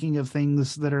just thinking of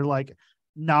things that are like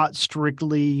not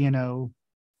strictly, you know,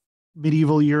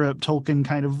 medieval Europe Tolkien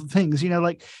kind of things, you know,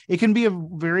 like it can be a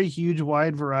very huge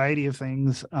wide variety of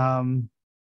things.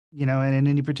 You know, and in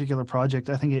any particular project,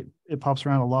 I think it pops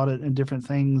around a lot in different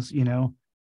things, you know.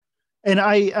 And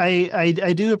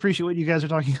I do appreciate what you guys are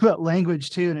talking about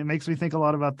language too, and it makes me think a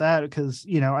lot about that because,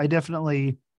 you know, I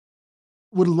definitely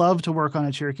would love to work on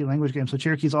a Cherokee language game. So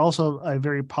Cherokee is also a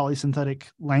very polysynthetic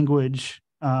language,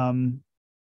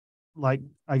 like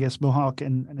I guess Mohawk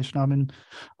and Anishinaabin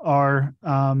are,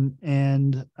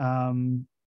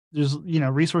 there's, you know,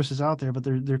 resources out there, but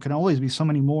there can always be so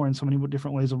many more and so many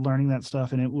different ways of learning that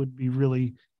stuff, and it would be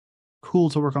really cool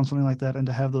to work on something like that and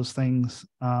to have those things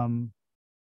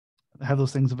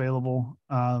available.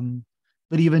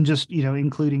 But even just, you know,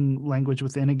 including language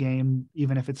within a game,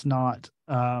 even if it's not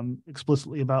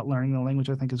explicitly about learning the language,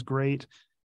 I think is great,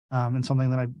 and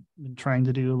something that I've been trying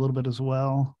to do a little bit as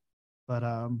well. But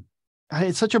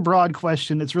it's such a broad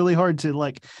question. It's really hard to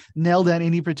like nail down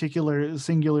any particular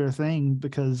singular thing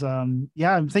because,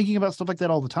 yeah, I'm thinking about stuff like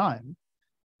that all the time.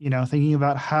 You know, thinking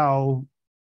about how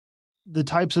the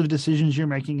types of decisions you're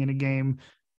making in a game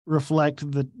reflect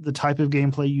the type of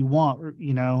gameplay you want, or,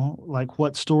 you know, like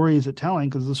what story is it telling?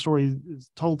 Because the story is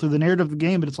told through the narrative of the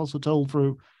game, but it's also told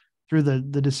through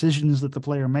the decisions that the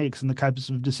player makes and the types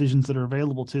of decisions that are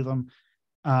available to them.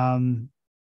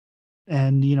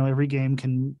 And, you know, every game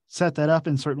can set that up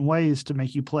in certain ways to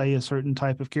make you play a certain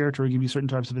type of character or give you certain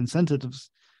types of incentives.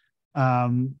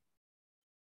 So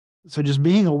just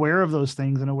being aware of those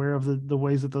things and aware of the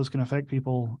ways that those can affect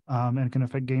people, and can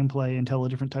affect gameplay and tell a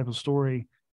different type of story.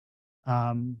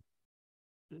 You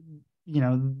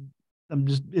know,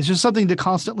 it's just something to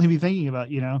constantly be thinking about,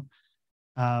 you know?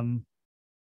 Yeah,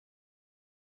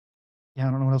 I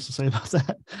don't know what else to say about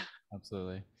that.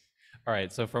 Absolutely. All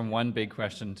right, so from one big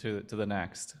question to the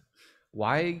next,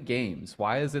 why games?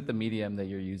 Why is it the medium that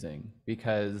you're using?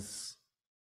 Because,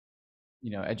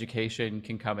 you know, education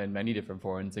can come in many different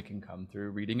forms. It can come through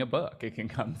reading a book. It can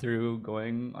come through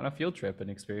going on a field trip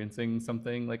and experiencing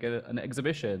something like an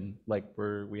exhibition like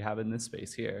we have in this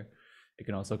space here. It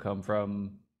can also come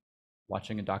from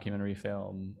watching a documentary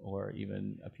film or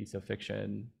even a piece of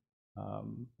fiction.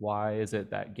 Why is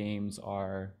it that games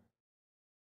are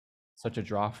such a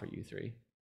draw for you three?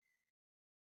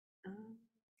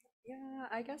 Yeah,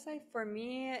 I guess for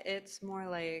me, it's more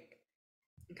like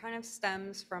it kind of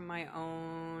stems from my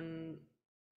own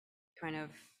kind of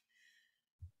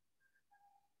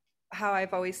how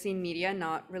I've always seen media,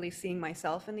 not really seeing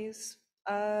myself in these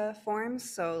forms.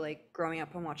 So like growing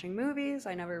up and watching movies,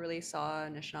 I never really saw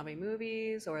Anishinaabe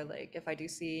movies, or like if I do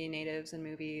see natives in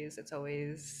movies, it's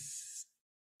always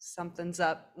something's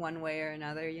up one way or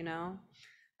another, you know?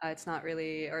 It's not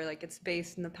really, or like it's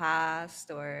based in the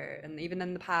past, or, and even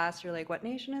in the past, you're like, what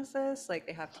nation is this? Like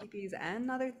they have teepees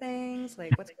and other things.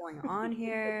 Like what's going on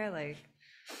here? Like,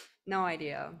 no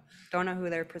idea. Don't know who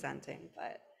they're presenting,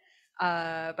 but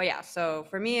yeah, so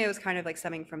for me, it was kind of like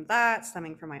stemming from that,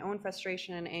 stemming from my own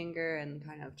frustration and anger, and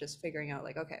kind of just figuring out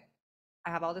like, okay,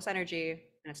 I have all this energy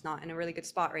and it's not in a really good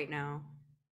spot right now.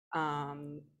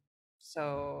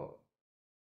 So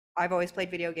I've always played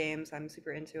video games. I'm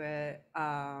super into it.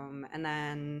 And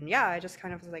then, yeah, I just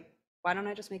kind of was like, why don't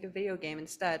I just make a video game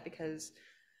instead? Because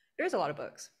there's a lot of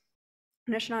books.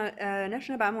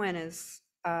 Anishinaabe is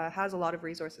has a lot of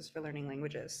resources for learning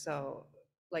languages. So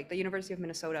like the University of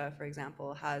Minnesota, for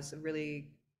example, has a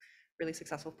really, really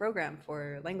successful program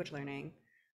for language learning.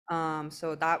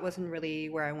 So that wasn't really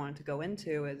where I wanted to go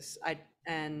into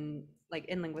and like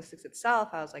in linguistics itself,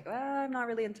 I was like, well, I'm not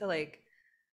really into like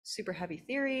super heavy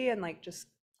theory, and like just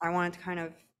I wanted to kind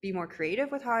of be more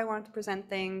creative with how I wanted to present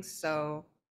things. So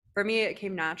for me, it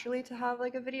came naturally to have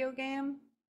like a video game,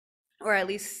 or at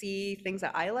least see things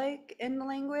that I like in the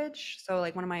language. So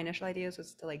like one of my initial ideas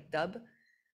was to like dub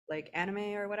like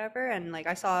anime or whatever, and like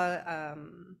I saw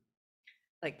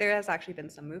like there has actually been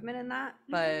some movement in that,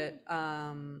 but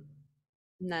and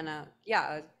then yeah,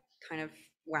 I kind of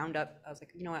wound up, I was like,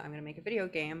 you know what, I'm gonna make a video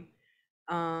game.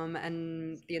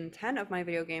 And the intent of my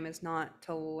video game is not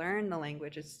to learn the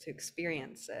language, it's to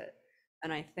experience it.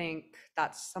 And I think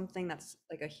that's something that's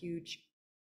like a huge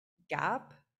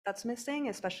gap that's missing,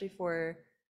 especially for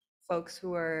folks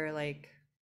who are like,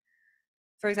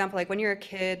 for example, like when you're a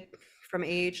kid from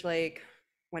age like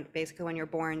when you're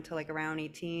born to like around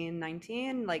 18,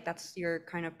 19, like that's your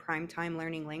kind of prime time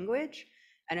learning language.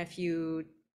 And if you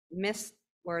miss,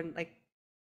 or like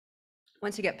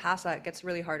once you get past that, it gets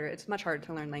really harder. It's much harder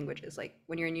to learn languages. Like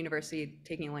when you're in university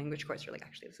taking a language course, you're like,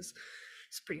 actually, it's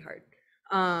pretty hard.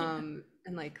 And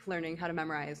like learning how to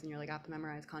memorize, and you're like, I have to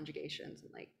memorize conjugations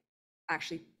and like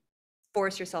actually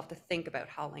force yourself to think about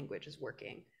how language is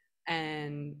working.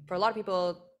 And for a lot of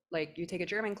people, like you take a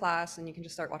German class and you can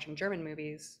just start watching German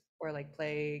movies or like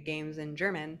play games in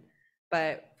German.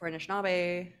 But for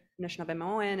Anishinaabe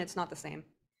Moen, it's not the same.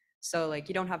 So like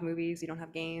you don't have movies, you don't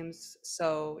have games.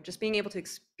 So just being able to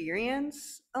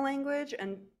experience a language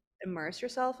and immerse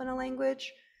yourself in a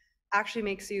language actually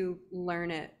makes you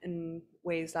learn it in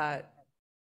ways that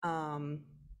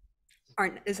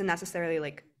isn't necessarily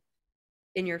like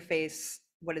in your face,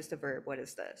 what is the verb, what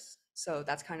is this? So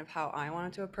that's kind of how I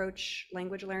wanted to approach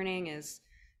language learning, is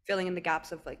filling in the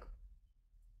gaps of like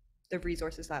the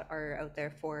resources that are out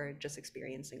there for just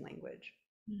experiencing language.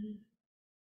 Mm-hmm.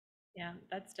 Yeah,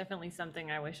 that's definitely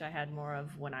something I wish I had more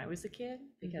of when I was a kid,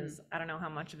 because I don't know how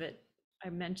much of it I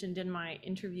mentioned in my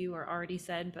interview or already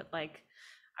said, but like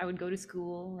I would go to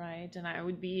school, right? And I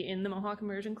would be in the Mohawk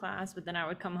immersion class, but then I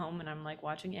would come home and I'm like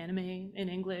watching anime in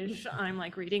English. I'm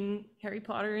like reading Harry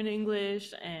Potter in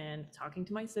English and talking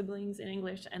to my siblings in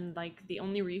English. And like the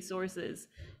only resources,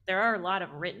 there are a lot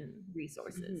of written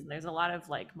resources. There's a lot of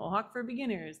like Mohawk for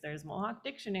beginners. There's Mohawk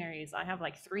dictionaries. I have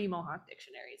like 3 Mohawk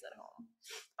dictionaries at home,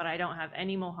 but I don't have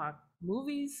any Mohawk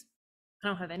movies. I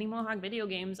don't have any Mohawk video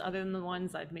games other than the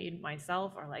ones I've made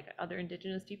myself or like other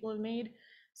Indigenous people have made.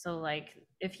 So like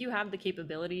if you have the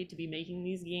capability to be making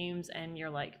these games and you're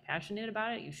like passionate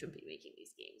about it, you should be making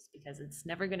these games, because it's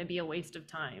never going to be a waste of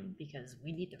time, because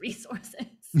we need the resources.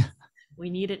 We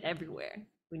need it everywhere.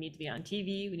 We need to be on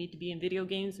TV, we need to be in video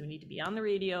games, we need to be on the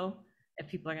radio if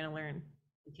people are going to learn,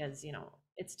 because you know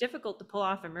it's difficult to pull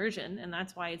off immersion, and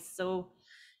that's why it's so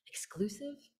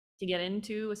exclusive to get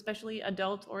into, especially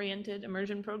adult-oriented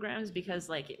immersion programs, because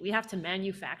like we have to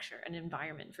manufacture an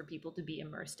environment for people to be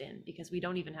immersed in, because we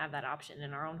don't even have that option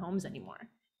in our own homes anymore,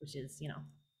 which is, you know,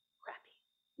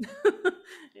 crappy.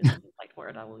 Is the polite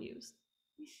word I will use.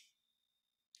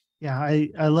 Yeah,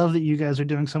 I love that you guys are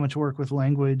doing so much work with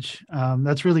language.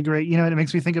 That's really great. You know, and it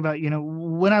makes me think about, you know,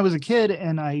 when I was a kid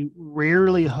and I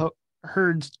rarely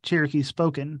heard Cherokee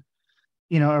spoken,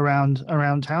 you know, around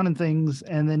town and things.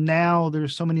 And then now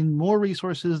there's so many more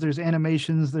resources. There's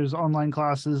animations, there's online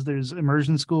classes, there's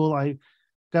immersion school. I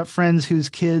got friends whose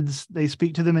kids, they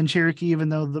speak to them in Cherokee, even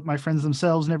though my friends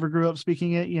themselves never grew up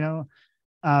speaking it, you know.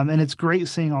 And it's great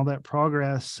seeing all that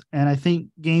progress. And I think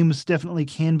games definitely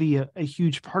can be a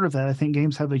huge part of that. I think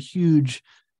games have a huge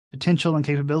potential and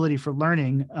capability for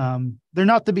learning. They're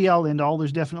not the be all end all.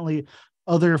 There's definitely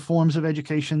other forms of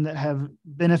education that have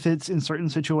benefits in certain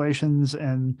situations,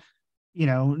 and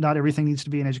not everything needs to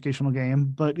be an educational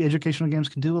game, but educational games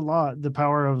can do a lot. The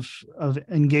power of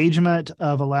engagement,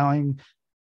 of allowing,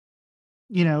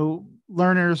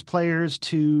 learners, players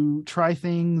to try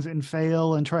things and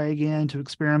fail and try again, to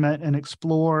experiment and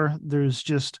explore. There's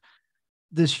just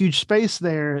this huge space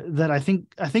there that I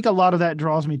think a lot of that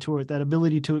draws me to it, that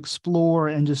ability to explore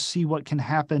and just see what can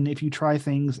happen if you try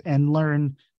things and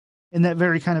learn in that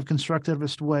very kind of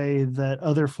constructivist way that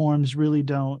other forms really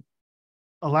don't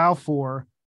allow for.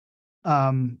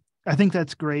 I think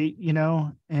that's great,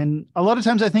 and a lot of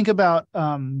times I think about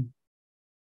the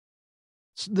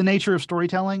nature of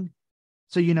storytelling.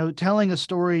 So, telling a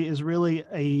story is really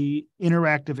a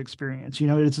interactive experience.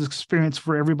 It's an experience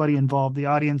for everybody involved. The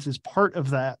audience is part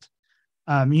of that.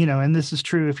 And this is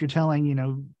true if you're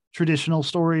telling, traditional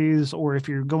stories, or if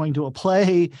you're going to a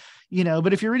play,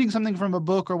 but if you're reading something from a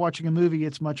book or watching a movie,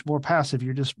 it's much more passive.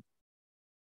 You're just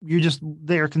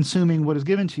there consuming what is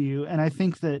given to you. And I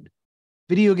think that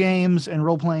video games and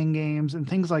role-playing games and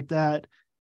things like that,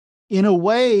 in a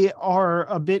way, are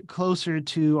a bit closer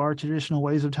to our traditional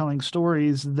ways of telling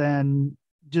stories than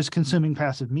just consuming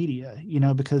passive media,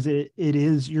 because it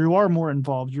is, you are more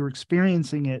involved. You're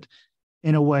experiencing it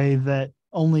in a way that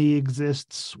only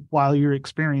exists while you're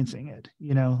experiencing it.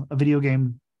 A video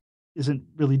game isn't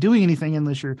really doing anything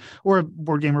unless you're, or a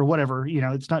board game or whatever,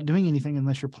 it's not doing anything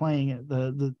unless you're playing it.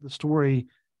 The story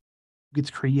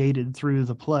gets created through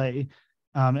the play.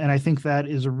 And I think that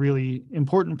is a really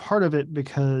important part of it,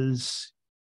 because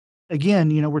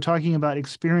again, we're talking about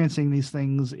experiencing these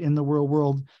things in the real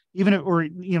world, even if, or,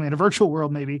 in a virtual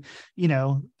world, maybe,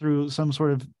 through some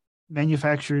sort of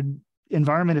manufactured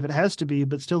environment, if it has to be,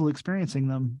 but still experiencing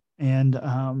them. And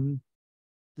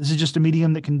this is just a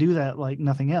medium that can do that like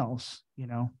nothing else,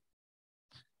 That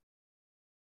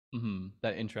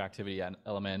interactivity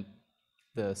element,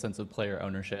 the sense of player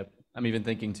ownership. I'm even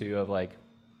thinking too of like,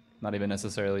 not even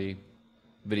necessarily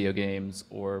video games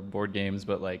or board games,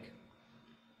 but like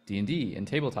D&D and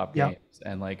tabletop games.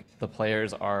 And like the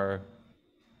players are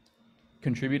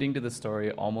contributing to the story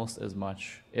almost as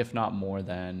much, if not more,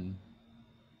 than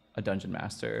a dungeon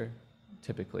master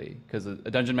typically, because a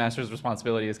dungeon master's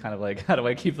responsibility is kind of like, how do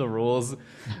I keep the rules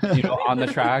on the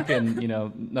track, and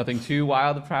nothing too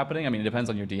wild happening. I mean, it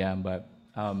depends on your DM, but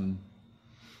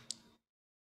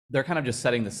they're kind of just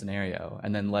setting the scenario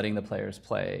and then letting the players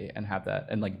play and have that,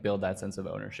 and like build that sense of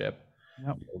ownership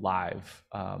live,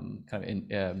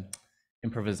 kind of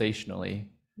improvisationally,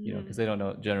 because they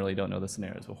generally don't know the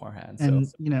scenarios beforehand. And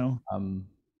so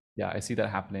I see that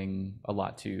happening a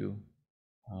lot too,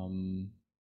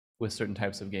 with certain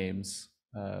types of games,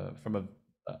 from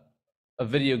a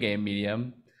video game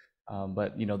medium.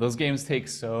 But those games take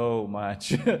so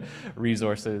much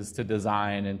resources to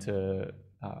design and to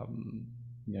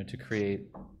to create,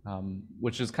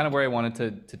 which is kind of where I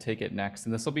wanted to take it next.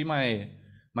 And this will be my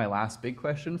last big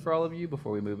question for all of you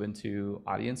before we move into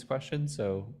audience questions.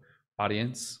 So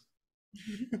audience,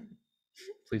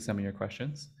 please send me your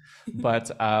questions.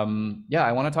 But I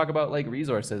want to talk about like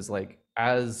resources, like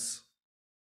as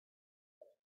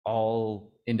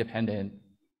all independent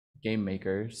game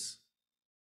makers,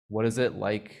 what is it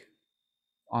like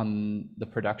on the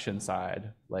production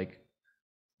side? Like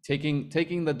taking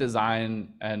the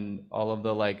design and all of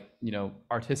the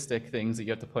artistic things that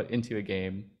you have to put into a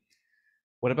game.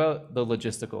 What about the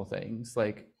logistical things?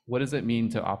 Like, what does it mean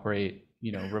to operate,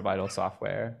 Revital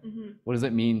software? What does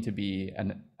it mean to be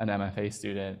an MFA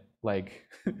student, like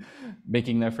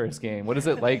making their first game? What is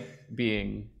it like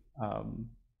being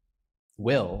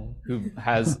Will, who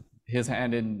has his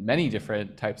hand in many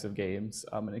different types of games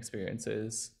and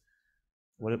experiences?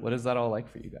 What is that all like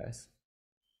for you guys?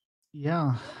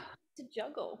 Yeah. To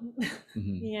juggle.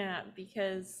 Yeah,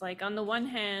 because like on the one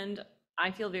hand, I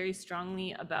feel very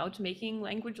strongly about making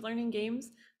language learning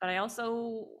games, but I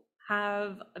also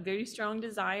have a very strong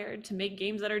desire to make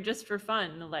games that are just for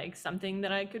fun, like something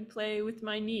that I could play with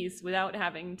my niece without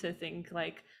having to think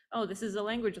like, oh, this is a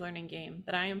language learning game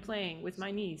that I am playing with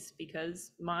my niece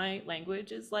because my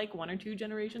language is like 1 or 2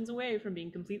 generations away from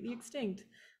being completely extinct.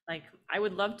 Like, I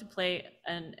would love to play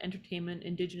an entertainment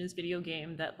Indigenous video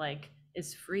game that like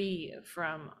is free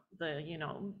from the,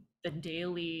 the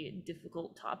daily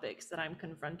difficult topics that I'm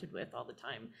confronted with all the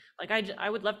time. Like, I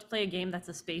would love to play a game that's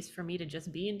a space for me to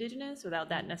just be Indigenous without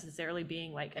that necessarily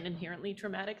being like an inherently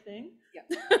traumatic thing.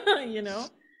 Yeah.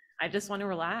 I just want to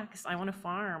relax. I want to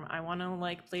farm. I want to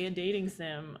like play a dating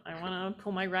sim. I want to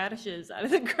pull my radishes out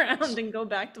of the ground and go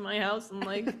back to my house and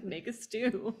like make a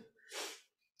stew.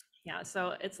 Yeah,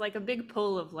 so it's like a big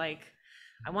pull of like,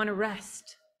 I want to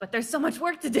rest, but there's so much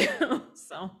work to do.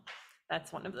 So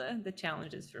that's one of the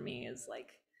challenges for me, is like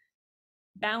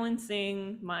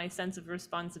balancing my sense of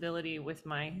responsibility with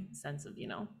my sense of,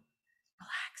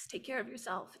 relax, take care of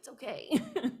yourself, it's okay.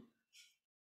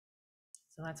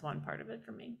 So that's one part of it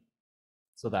for me.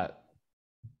 So that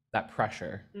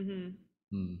pressure.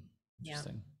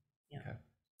 Interesting. Yeah. Okay.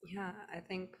 Yeah, I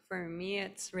think for me,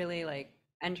 it's really like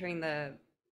entering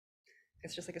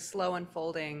it's just like a slow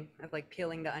unfolding of like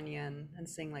peeling the onion and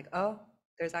seeing like, oh,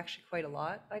 there's actually quite a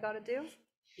lot I got to do.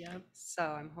 Yeah. So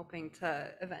I'm hoping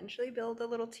to eventually build a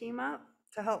little team up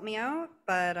to help me out.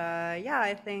 But yeah,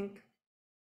 I think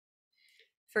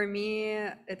for me,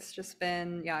 it's just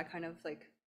been, kind of like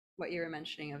what you were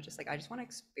mentioning of just like, I just want to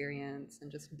experience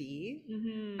and just be.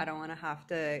 I don't want to have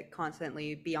to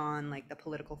constantly be on like the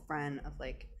political front of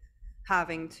like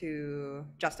having to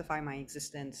justify my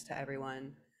existence to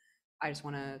everyone. I just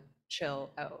want to chill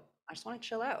out. Just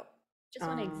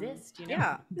want to exist,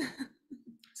 Yeah.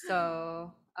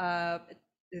 So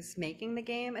is making the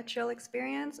game a chill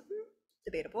experience?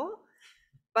 Debatable,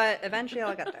 but eventually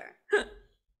I'll get there.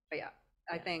 But yeah,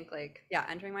 I think like,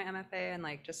 entering my MFA and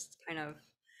like just kind of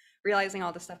realizing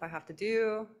all the stuff I have to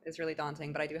do is really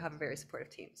daunting, but I do have a very supportive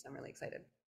team, so I'm really excited.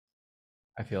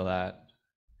 I feel that.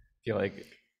 I feel like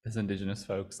as Indigenous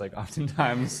folks, like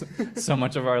oftentimes so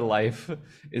much of our life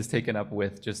is taken up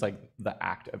with just like the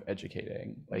act of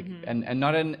educating, like, and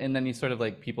not in any sort of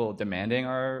like people demanding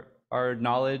our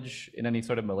knowledge in any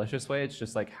sort of malicious way. It's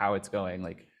just like how it's going.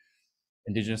 Like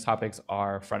Indigenous topics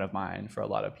are front of mind for a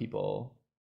lot of people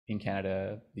in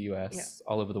Canada, the US,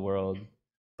 all over the world,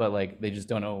 but like they just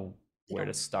don't know where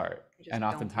to start. And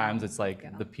oftentimes it's like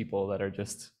the people that are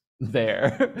just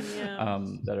there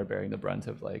that are bearing the brunt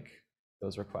of like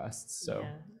those requests. So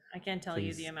I can't tell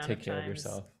you the amount take of care times of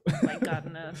yourself. like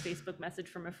gotten a Facebook message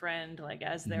from a friend, like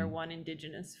as their one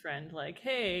Indigenous friend, like,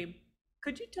 hey,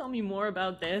 could you tell me more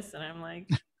about this? And I'm like,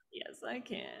 yes, I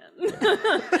can.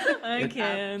 I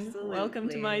can. Absolutely. Welcome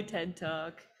to my TED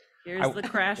Talk. Here's the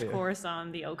crash course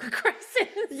on the Ochre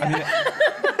crisis. I mean,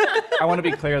 I want to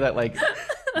be clear that like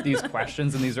these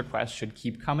questions and these requests should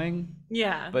keep coming.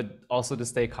 Yeah. But also to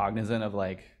stay cognizant of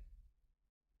like,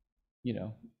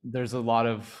 there's a lot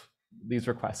of these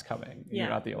requests coming. You're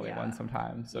not the only one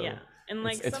sometimes. So and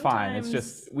like it's fine. It's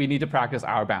just we need to practice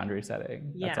our boundary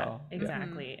setting. That's all.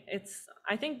 Exactly.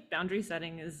 I think boundary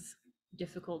setting is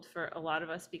difficult for a lot of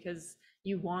us because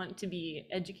you want to be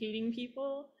educating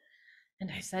people. And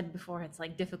I said before, it's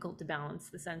like difficult to balance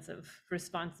the sense of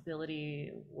responsibility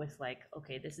with like,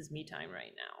 okay, this is me time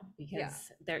right now,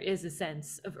 because there is a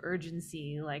sense of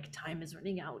urgency, like time is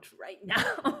running out right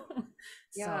now.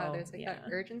 There's like that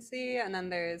urgency, and then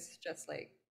there's just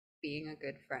like being a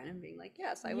good friend and being like,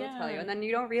 yes, I will tell you. And then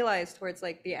you don't realize towards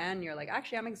like the end, you're like,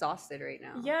 actually, I'm exhausted right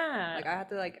now. Yeah. Like I had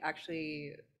to like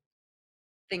actually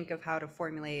think of how to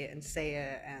formulate and say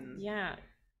it, and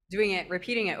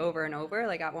repeating it over and over.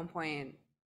 Like at one point,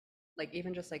 like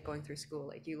even just like going through school,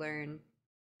 like you learn,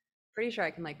 pretty sure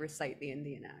I can like recite the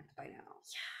Indian Act by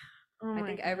now. I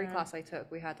think every class I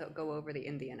took, we had to go over the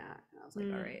Indian Act. And I was like,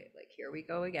 all right, like here we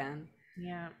go again.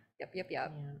 Yep.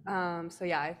 So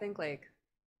I think like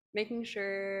making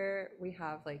sure we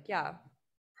have like,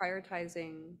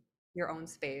 prioritizing your own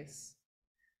space,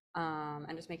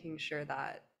 and just making sure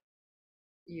that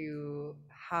you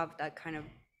have that kind of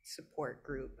support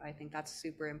group. I think that's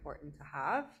super important to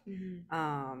have.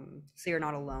 So you're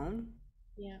not alone.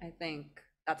 I think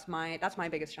that's my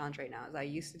biggest challenge right now is I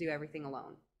used to do everything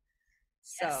alone.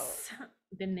 So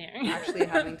been there. Actually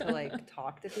having to like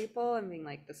talk to people and being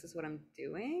like, this is what I'm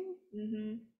doing.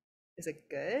 Is it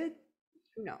good?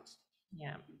 Who knows?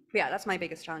 That's my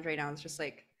biggest challenge right now, is just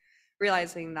like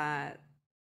realizing that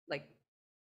like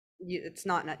it's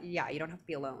not you don't have to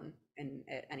be alone in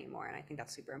it anymore. And I think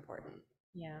that's super important.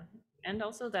 And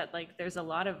also that like there's a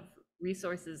lot of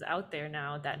resources out there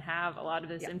now that have a lot of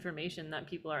this information that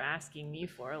people are asking me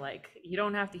for. Like you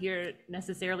don't have to hear it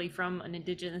necessarily from an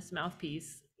Indigenous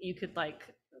mouthpiece. You could like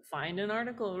find an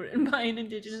article written by an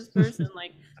Indigenous person.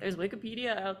 Like there's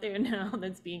Wikipedia out there now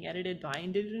that's being edited by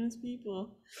Indigenous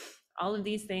people. All of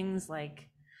these things, like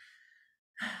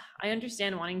I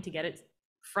understand wanting to get it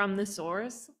from the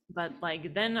source, but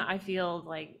like then I feel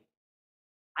like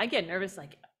I get nervous,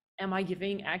 like, am I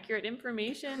giving accurate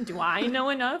information? Do I know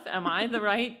enough? Am I the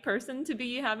right person to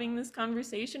be having this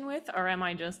conversation with? Or am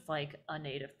I just like a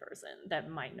native person that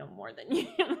might know more than you?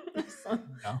 So,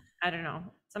 I don't know.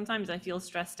 Sometimes I feel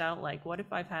stressed out, like, what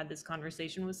if I've had this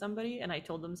conversation with somebody and I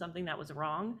told them something that was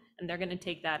wrong, and they're going to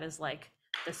take that as like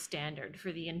the standard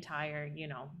for the entire,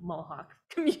 Mohawk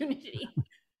community.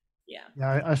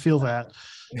 I feel that.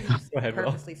 Go ahead, Will.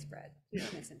 Purposely spread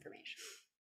misinformation.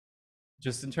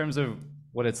 Just in terms of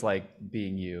what it's like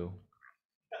being you,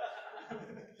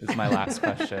 is my last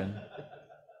question.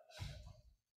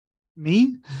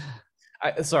 Me?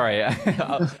 Sorry,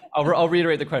 I'll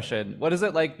reiterate the question. What is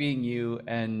it like being you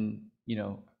and,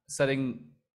 setting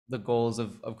the goals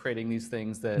of creating these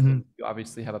things that you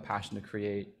obviously have a passion to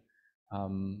create?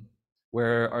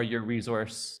 Where are your where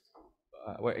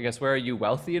are you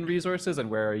wealthy in resources and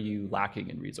where are you lacking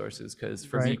in resources? Because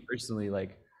for me personally,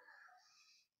 like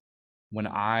when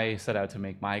I set out to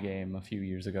make my game a few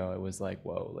years ago, it was like,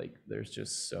 whoa, like there's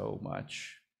just so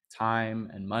much time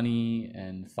and money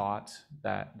and thought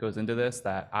that goes into this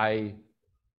that I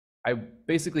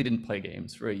basically didn't play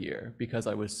games for a year because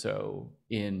I was so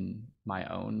in my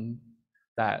own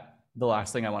that the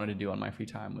last thing I wanted to do on my free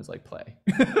time was like play.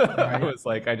 I was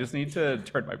like, I just need to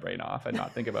turn my brain off and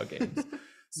not think about games.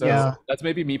 So that's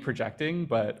maybe me projecting,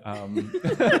 but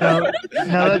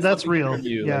no, that's real.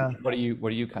 Yeah. Like, what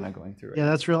are you kind of going through? Yeah,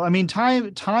 that's real. I mean, time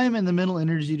and the mental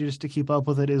energy just to keep up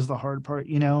with it is the hard part,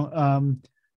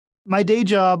 my day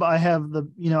job, I have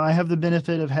the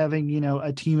benefit of having,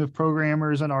 a team of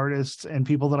programmers and artists and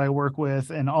people that I work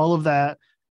with and all of that.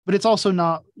 But it's also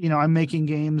not, I'm making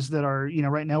games that are,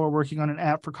 right now we're working on an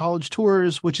app for college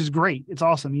tours, which is great. It's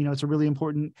awesome. It's a really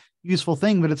important, useful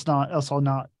thing, but it's also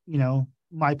not,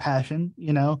 my passion,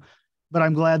 but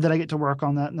I'm glad that I get to work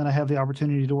on that. And then I have the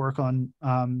opportunity to work on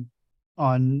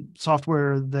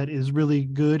software that is really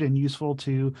good and useful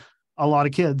to a lot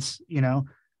of kids,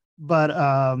 But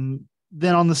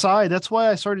then on the side, that's why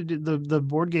I started the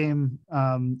board game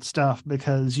stuff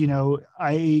because,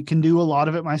 I can do a lot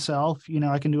of it myself.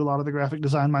 I can do a lot of the graphic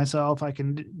design myself. I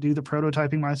can do the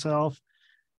prototyping myself,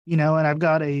 and I've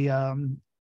got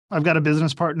a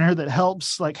business partner that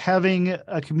helps, like having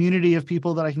a community of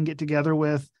people that I can get together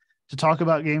with to talk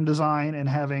about game design and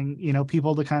having,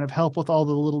 people to kind of help with all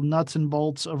the little nuts and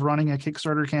bolts of running a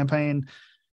Kickstarter campaign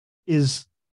is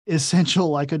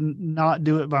essential. I could not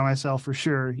do it by myself for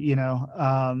sure,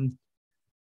 and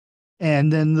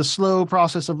then the slow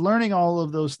process of learning all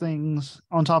of those things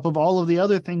on top of all of the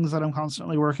other things that I'm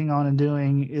constantly working on and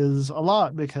doing is a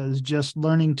lot, because just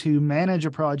learning to manage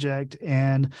a project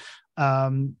and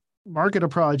market a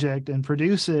project and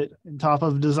produce it on top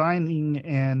of designing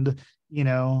and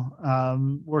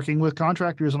working with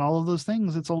contractors and all of those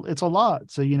things, it's a lot.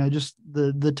 So just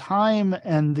the time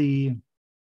and the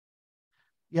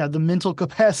mental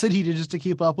capacity to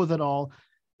keep up with it all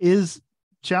is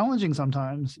challenging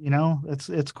sometimes.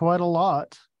 It's quite a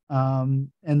lot. And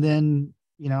then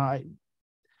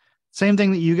same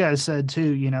thing that you guys said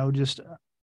too, just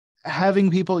having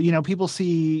people, people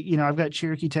see, I've got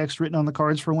Cherokee text written on the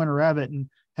cards for Winter Rabbit and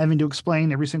having to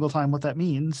explain every single time what that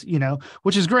means,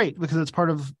 which is great because it's part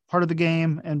of the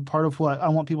game and part of what I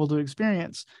want people to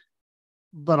experience.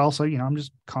 But also, I'm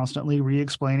just constantly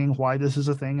re-explaining why this is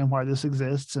a thing and why this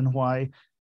exists and why,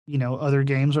 other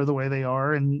games are the way they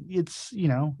are. And it's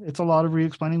a lot of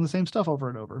re-explaining the same stuff over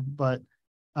and over. But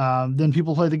then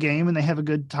people play the game and they have a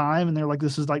good time and they're like,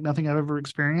 this is like nothing I've ever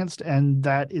experienced. And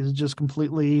that is just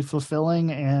completely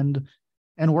fulfilling and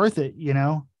worth it,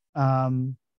 Yeah.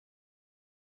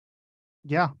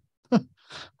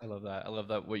 I love that. I love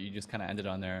that what you just kind of ended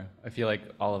on there. I feel like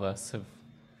all of us have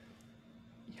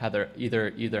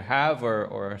either have or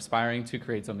are aspiring to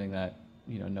create something that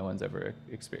no one's ever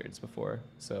experienced before.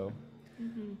 So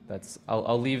that's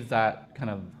I'll leave that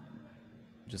kind of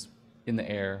just in the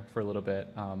air for a little bit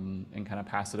and kind of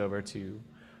pass it over to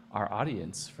our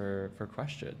audience for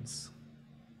questions.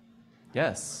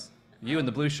 Yes, you in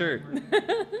the blue shirt.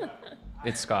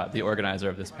 It's Scott, the organizer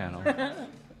of this panel.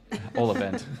 Whole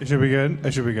event. It should be good.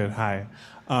 It should be good. Hi.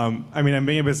 I mean, I'm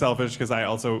being a bit selfish because I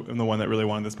also am the one that really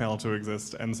wanted this panel to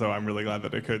exist, and so I'm really glad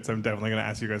that it could. So I'm definitely going to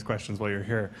ask you guys questions while you're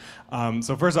here.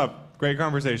 So first off, great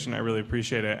conversation. I really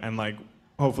appreciate it, and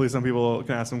hopefully some people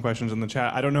can ask some questions in the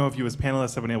chat. I don't know if you as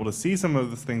panelists have been able to see some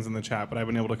of the things in the chat, but I've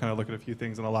been able to kind of look at a few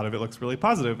things, and a lot of it looks really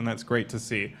positive, and that's great to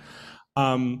see.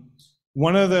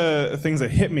 One of the things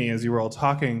that hit me as you were all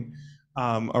talking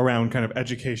around kind of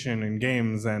education and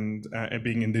games and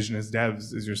being Indigenous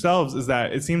devs as yourselves is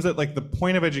that it seems that the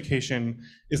point of education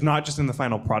is not just in the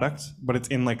final product, but it's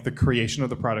in the creation of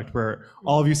the product, where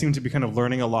all of you seem to be kind of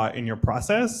learning a lot in your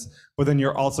process, but then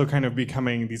you're also kind of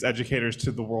becoming these educators to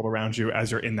the world around you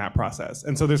as you're in that process.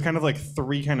 And so there's kind of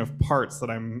three kind of parts that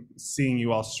I'm seeing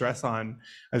you all stress on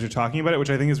as you're talking about it, which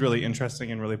I think is really interesting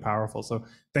and really powerful. So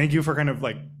thank you for kind of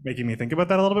making me think about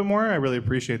that a little bit more. I really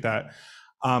appreciate that.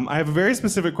 I have a very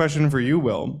specific question for you,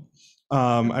 Will.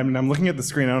 I'm looking at the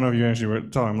screen. I don't know if you actually were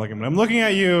telling I'm looking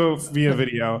at you via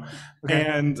video. Okay.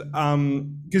 And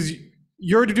because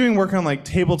you're doing work on like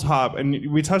tabletop,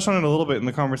 and we touched on it a little bit in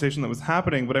the conversation that was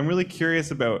happening, but I'm really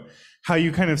curious about how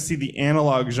you kind of see the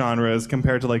analog genres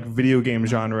compared to like video game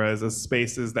genres as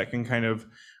spaces that can kind of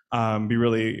be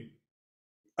really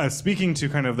speaking to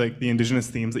kind of like the Indigenous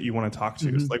themes that you want to talk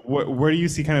to. So like where do you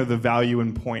see kind of the value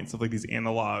and points of like these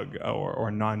analog or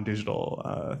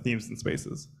non-digital themes and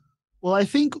spaces? Well, I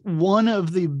think one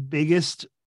of the biggest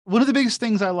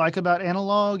things I like about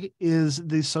analog is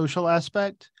the social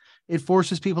aspect. It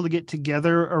forces people to get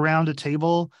together around a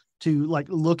table to like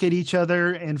look at each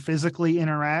other and physically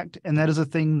interact. And that is a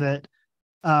thing that,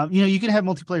 you can have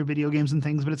multiplayer video games and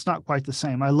things, but it's not quite the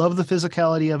same. I love the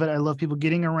physicality of it. I love people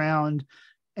getting around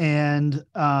and,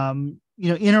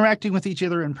 interacting with each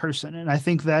other in person. And I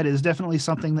think that is definitely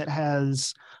something that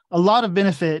has a lot of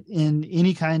benefit in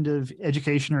any kind of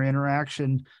education or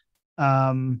interaction.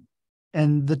 And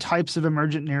the types of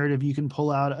emergent narrative you can pull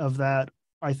out of that,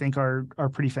 I think are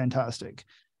pretty fantastic.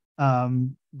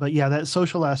 But yeah, that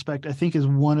social aspect I think is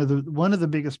one of the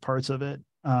biggest parts of it,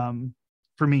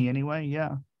 for me anyway.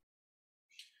 Yeah.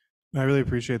 I really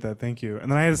appreciate that. Thank you. And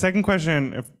then I had a second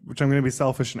question, which I'm going to be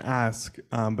selfish and ask,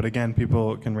 but again,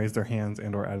 people can raise their hands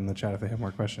and or add in the chat if they have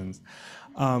more questions.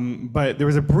 But there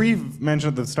was a brief mention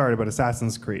at the start about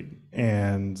Assassin's Creed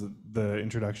and the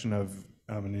introduction of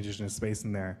an Indigenous space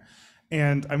in there.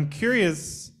 And I'm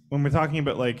curious, when we're talking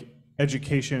about like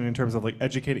education in terms of like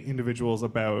educating individuals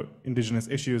about Indigenous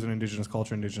issues and Indigenous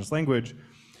culture, Indigenous language,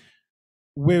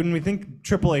 when we think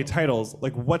AAA titles,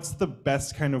 like what's the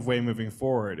best kind of way moving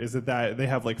forward? Is it that they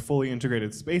have like fully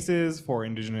integrated spaces for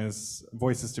Indigenous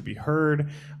voices to be heard?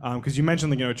 Because you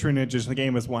mentioned like, true Indigenous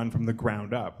game is one from the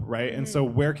ground up, right? And so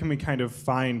where can we kind of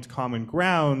find common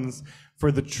grounds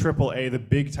for the AAA, the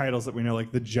big titles that we know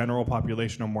like the general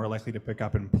population are more likely to pick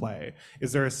up and play?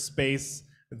 Is there a space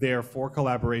there for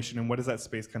collaboration, and what does that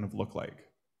space kind of look like?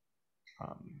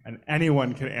 And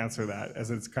anyone can answer that, as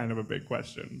it's kind of a big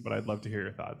question, but I'd love to hear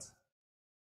your thoughts.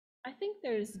 I think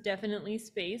there's definitely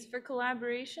space for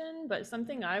collaboration, but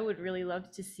something I would really love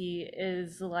to see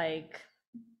is like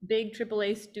big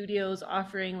AAA studios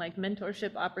offering like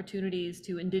mentorship opportunities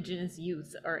to Indigenous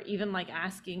youth, or even like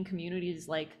asking communities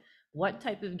like, what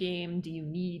type of game do you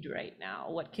need right now?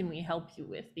 What can we help you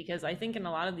with? Because I think in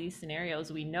a lot of these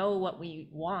scenarios, we know what we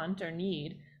want or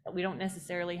need, but we don't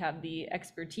necessarily have the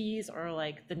expertise or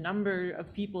like the number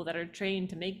of people that are trained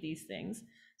to make these things.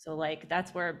 So like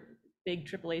that's where big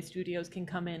AAA studios can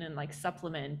come in and like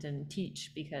supplement and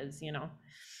teach, because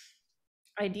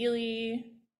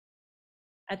ideally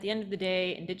at the end of the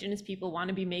day, Indigenous people want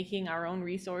to be making our own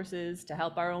resources to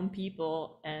help our own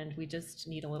people, and we just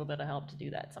need a little bit of help to do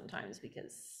that sometimes.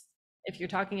 Because if you're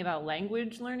talking about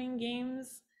language learning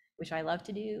games, which I love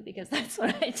to do because that's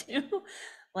what I do,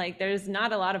 like there's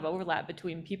not a lot of overlap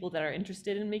between people that are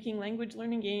interested in making language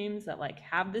learning games that like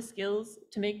have the skills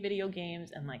to make video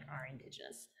games and like are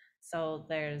Indigenous. So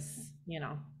there's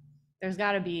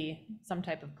got to be some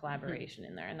type of collaboration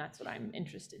in there, and that's what I'm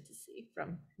interested to see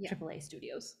from AAA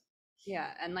studios.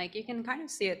 Yeah, and like you can kind of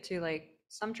see it too, like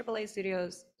some AAA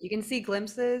studios, you can see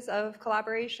glimpses of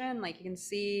collaboration, like you can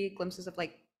see glimpses of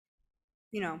like,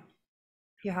 you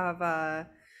have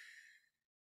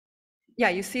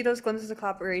you see those glimpses of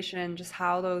collaboration, just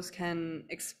how those can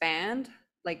expand,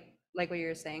 like what you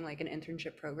were saying, like an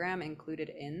internship program included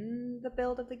in the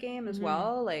build of the game as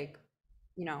well. Like,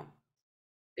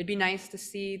 it'd be nice to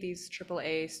see these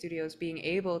AAA studios being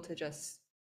able to just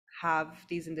have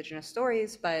these Indigenous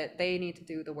stories, but they need to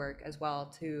do the work as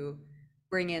well to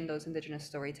bring in those Indigenous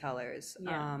storytellers,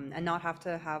 and not have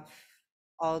to have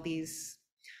all these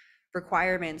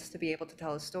requirements to be able to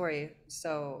tell a story.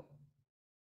 So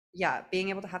yeah, being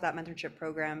able to have that mentorship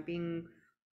program, being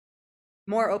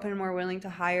more open and more willing to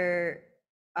hire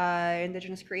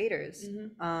Indigenous creators,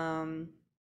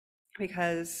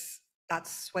 because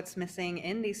that's what's missing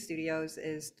in these studios.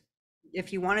 Is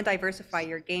if you want to diversify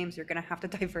your games, you're going to have to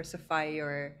diversify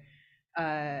your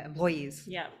employees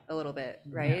a little bit,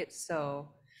 right? So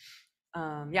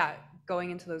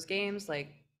going into those games, like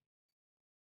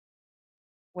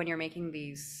when you're making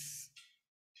these,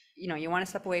 you want to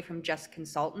step away from just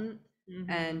consultant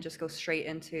and just go straight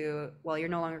into, well, you're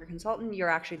no longer a consultant, you're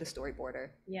actually the storyboarder,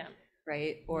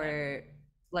 right? Or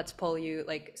let's pull you,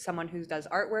 like someone who does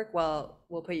artwork, well,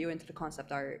 we'll put you into the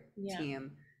concept art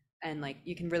team, and like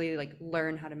you can really like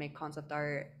learn how to make concept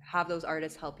art, have those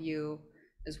artists help you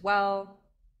as well.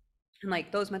 And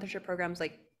like those mentorship programs,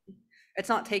 like it's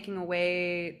not taking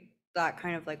away that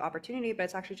kind of like opportunity, but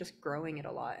it's actually just growing it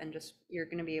a lot, and just you're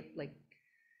going to be like,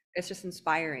 it's just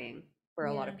inspiring for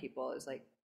a lot of people. Is like,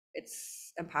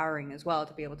 it's empowering as well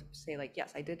to be able to say like,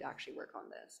 yes, I did actually work on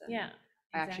this. And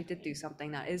I actually did Exactly. do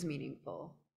something that is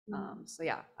meaningful. Mhm. So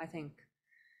yeah, I think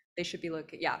they should be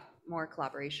looking, more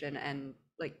collaboration and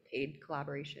like paid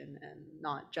collaboration and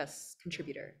not just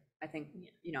contributor. I think,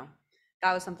 Yeah.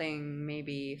 that was something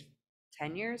maybe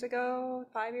 10 years ago,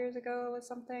 5 years ago was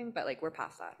something, but like we're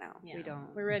past that now. Yeah, We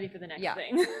don't. we're ready for the next Yeah.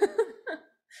 thing.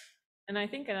 And I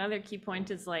think another key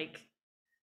point is like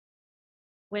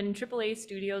when AAA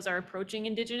studios are approaching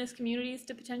Indigenous communities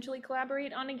to potentially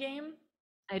collaborate on a game,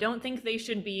 I don't think they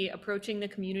should be approaching the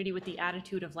community with the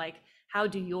attitude of like, how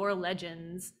do your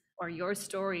legends or your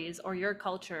stories or your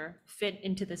culture fit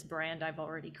into this brand I've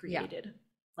already created?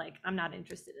 Like, I'm not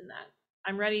interested in that.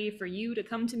 I'm ready for you to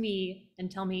come to me and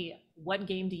tell me, what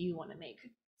game do you want to make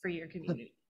for your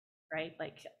community, right?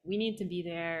 Like, we need to be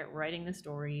there writing the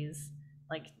stories,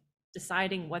 like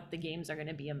deciding what the games are going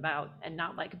to be about, and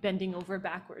not like bending over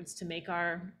backwards to make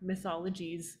our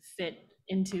mythologies fit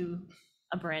into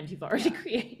a brand you've already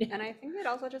created. And I think it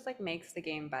also just like makes the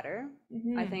game better.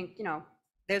 I Mhm. think,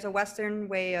 there's a Western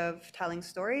way of telling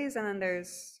stories, and then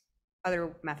there's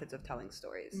other methods of telling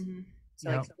stories. Mhm. So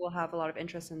Yeah. like we'll have a lot of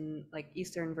interest in like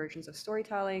Eastern versions of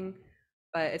storytelling,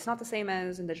 but it's not the same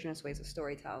as Indigenous ways of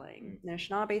storytelling.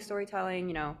 Anishinaabe storytelling,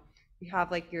 you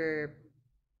have like you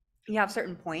have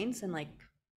certain points and like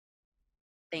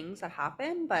things that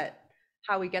happen, but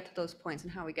how we get to those points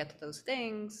and how we get to those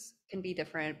things can be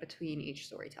different between each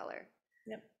storyteller.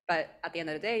 Yep. But at the end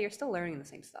of the day, you're still learning the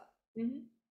same stuff. Mhm.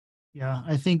 Yeah,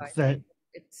 I So think I that think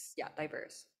it's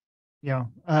diverse. yeah.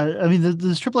 I mean,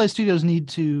 the AAA studios need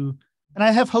to, and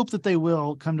I have hope that they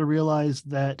will come to realize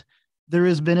that there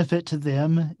is benefit to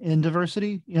them in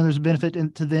diversity. There's benefit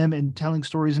to them in telling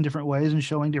stories in different ways and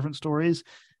showing different stories.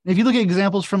 And if you look at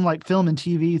examples from like film and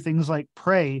TV, things like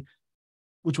Prey,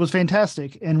 which was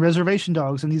fantastic, and Reservation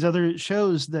Dogs, and these other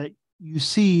shows that you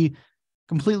see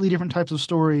completely different types of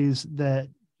stories that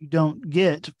you don't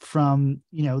get from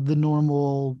the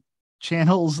normal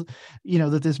channels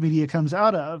that this media comes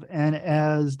out of. And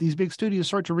as these big studios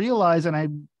start to realize, and I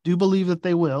do believe that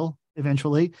they will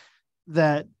eventually,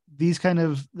 that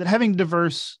that having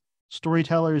diverse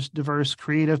storytellers, diverse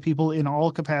creative people in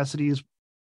all capacities,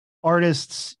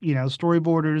 artists,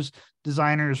 storyboarders,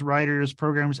 designers, writers,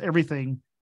 programmers, everything,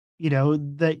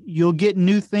 that you'll get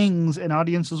new things and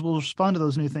audiences will respond to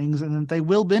those new things, and that they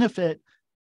will benefit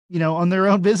on their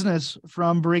own business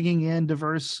from bringing in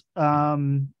diverse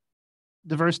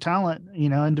talent,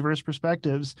 and diverse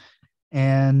perspectives.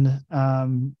 And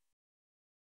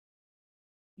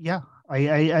yeah,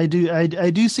 I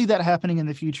do see that happening in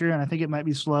the future, and I think it might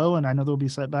be slow, and I know there'll be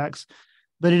setbacks,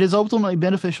 but it is ultimately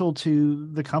beneficial to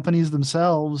the companies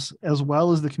themselves as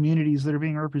well as the communities that are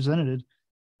being represented.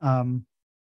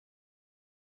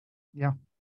 Yeah.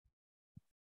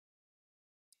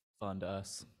 Fun to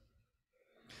us.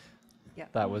 Yeah.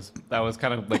 That was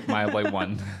kind of like my like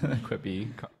one quippy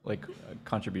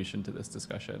contribution to this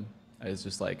discussion. Is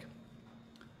just like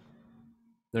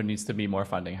there needs to be more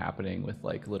funding happening with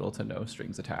like little to no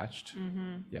strings attached.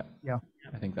 Yeah. Yeah.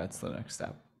 I think that's the next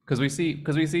step, because we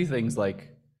see things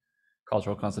like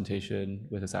cultural concentration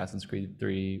with Assassin's Creed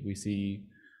 3. We see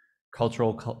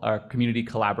cultural community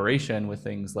collaboration with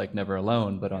things like Never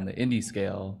Alone, but on the indie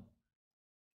scale,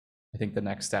 I think the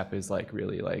next step is like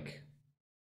really like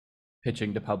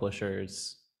pitching to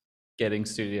publishers, getting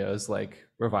studios like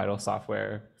Revital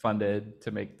Software funded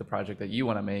to make the project that you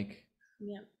want to make.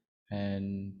 Yeah.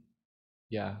 And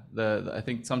yeah, I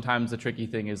think sometimes the tricky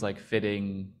thing is like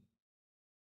fitting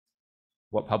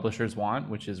what publishers want,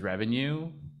 which is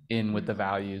revenue, in with the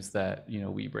values that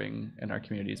we bring and our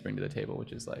communities bring to the table,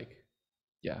 which is like,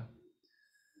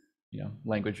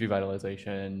 language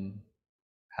revitalization,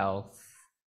 health,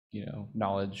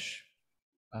 knowledge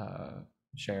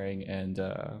sharing, and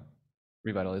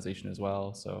revitalization as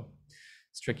well. So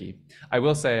it's tricky. I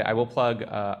will say, I will plug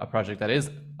a project that is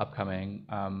upcoming,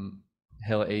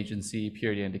 Hill Agency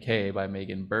Purity and Decay by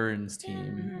Megan Burns'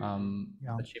 team,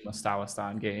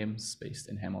 Achimostawastan Games, based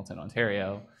in Hamilton,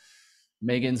 Ontario.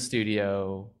 Megan's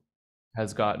studio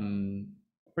has gotten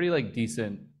a pretty like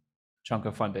decent chunk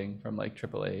of funding from like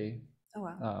AAA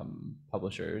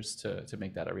publishers to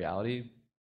make that a reality.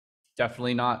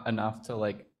 Definitely not enough to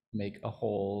like make a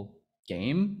whole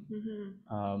game,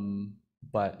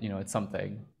 but it's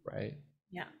something, right?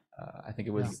 Yeah. I think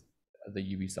it was the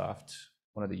Ubisoft,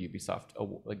 one of the Ubisoft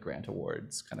like grant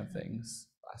awards kind of things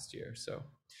last year. So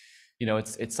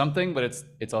it's something, but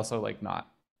it's also like not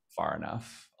far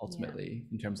enough ultimately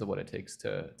in terms of what it takes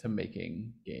to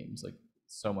making games. Like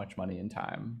so much money and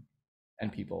time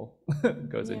and people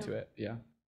goes into it. Yeah.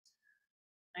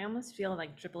 I almost feel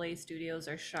like AAA studios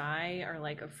are shy or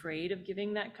like afraid of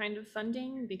giving that kind of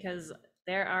funding, because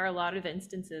there are a lot of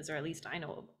instances, or at least I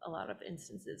know a lot of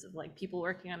instances of like people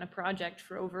working on a project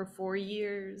for over 4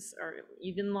 years or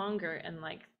even longer, and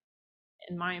like,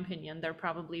 in my opinion, they're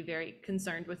probably very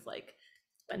concerned with like,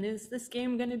 when is this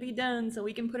game going to be done so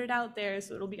we can put it out there,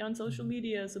 so it'll be on social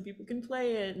media so people can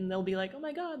play it, and they'll be like, oh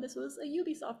my god, this was a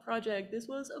Ubisoft project, this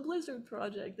was a Blizzard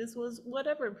project, this was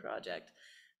whatever project,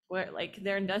 where like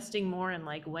they're investing more in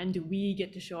like, when do we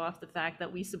get to show off the fact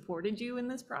that we supported you in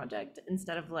this project,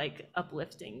 instead of like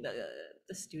uplifting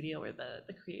the studio or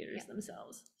the creators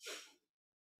themselves.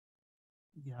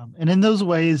 Yeah, and in those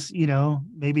ways,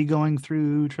 maybe going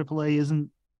through AAA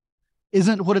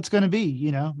isn't what it's going to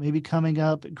be. Maybe coming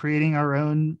up and creating our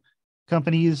own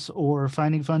companies or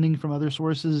finding funding from other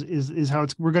sources is how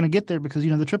we're going to get there, because the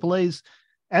AAAs,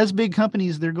 as big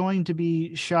companies, they're going to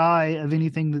be shy of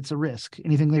anything that's a risk,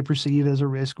 anything they perceive as a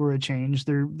risk or a change.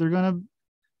 They're going to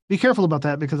be careful about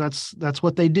that, because that's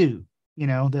what they do.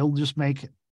 They'll just make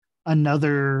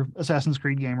another Assassin's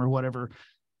Creed game or whatever.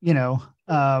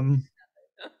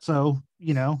 So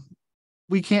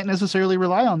we can't necessarily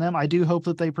rely on them. I do hope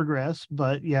that they progress,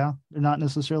 but yeah, they're not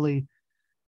necessarily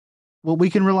what we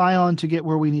can rely on to get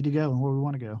where we need to go and where we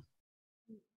want to go.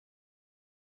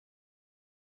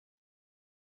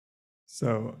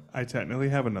 So I technically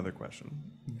have another question,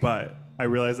 but I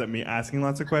realize that me asking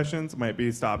lots of questions might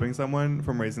be stopping someone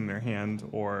from raising their hand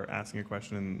or asking a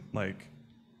question like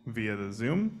via the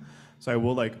Zoom. So I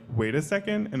will wait a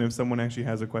second, and if someone actually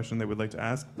has a question they would like to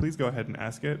ask, please go ahead and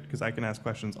ask it, because I can ask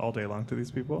questions all day long to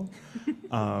these people.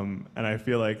 And I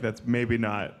feel like that's maybe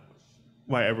not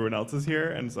why everyone else is here,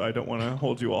 and so I don't want to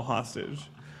hold you all hostage.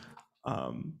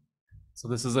 So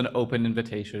this is an open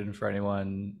invitation for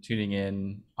anyone tuning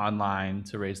in online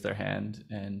to raise their hand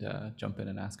and jump in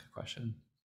and ask a question.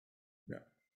 Yeah.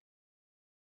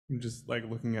 I'm just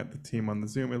looking at the team on the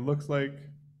Zoom. It looks like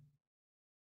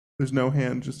there's no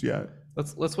hand just yet.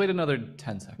 Let's wait another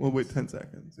 10 seconds. We'll wait 10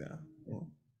 seconds, yeah.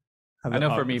 I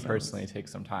know for me personally, it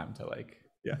takes some time to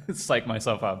psych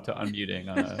myself up to unmuting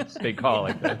on a big call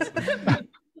like this.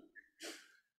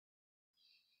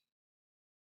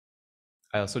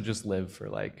 I also just live for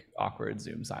awkward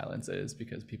Zoom silences,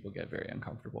 because people get very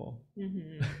uncomfortable.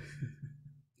 Mm-hmm.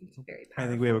 It's very powerful. I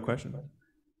think we have a question.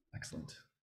 Excellent.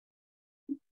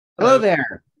 Hello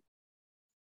there.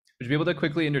 Would you be able to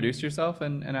quickly introduce yourself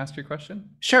and ask your question?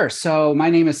 Sure. So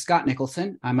my name is Scott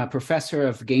Nicholson. I'm a professor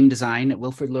of game design at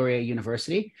Wilfrid Laurier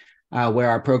University, where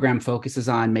our program focuses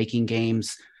on making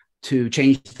games to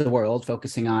change the world,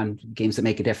 focusing on games that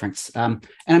make a difference. And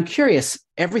I'm curious,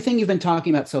 everything you've been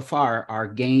talking about so far are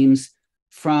games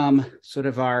from sort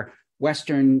of our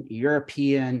Western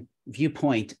European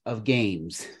viewpoint of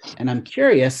games. And I'm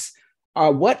curious,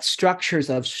 what structures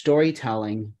of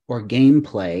storytelling or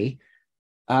gameplay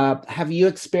have you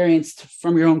experienced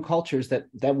from your own cultures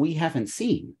that we haven't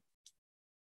seen?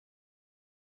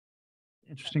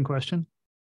 Interesting question.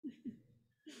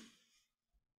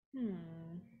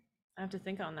 I have to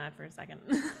think on that for a second.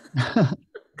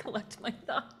 Collect my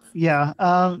thoughts. Yeah.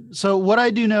 So what I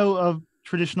do know of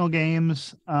traditional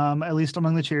games, at least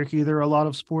among the Cherokee, there are a lot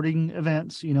of sporting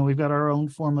events. We've got our own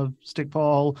form of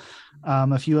stickball,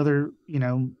 a few other,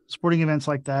 sporting events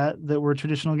like that were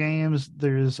traditional games.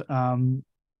 There's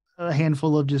a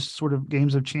handful of just sort of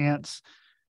games of chance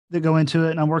that go into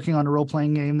it. And I'm working on a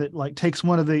role-playing game that takes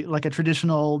one of the, a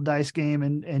traditional dice game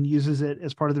and uses it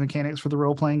as part of the mechanics for the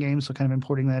role-playing game. So kind of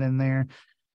importing that in there.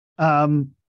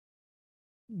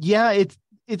 Yeah,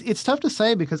 it's tough to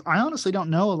say, because I honestly don't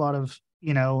know a lot of,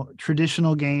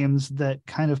 traditional games that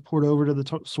kind of port over to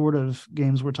the sort of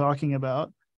games we're talking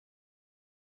about.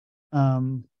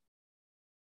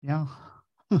 Yeah.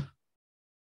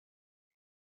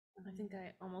 I think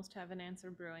I almost have an answer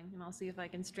brewing, and I'll see if I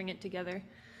can string it together.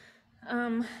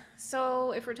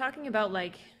 So if we're talking about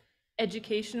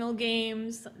educational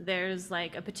games, there's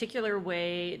a particular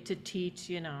way to teach,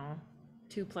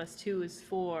 2 + 2 is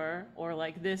 4,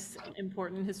 or this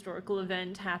important historical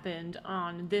event happened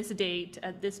on this date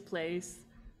at this place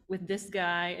with this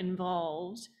guy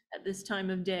involved at this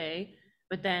time of day.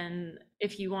 But then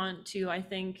if you want to, I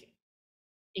think,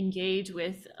 engage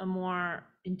with a more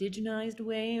indigenized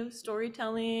way of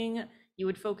storytelling, you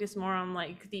would focus more on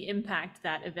the impact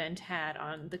that event had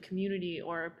on the community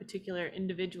or particular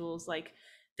individuals.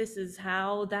 This is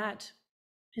how that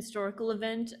historical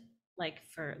event,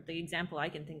 for the example I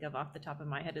can think of off the top of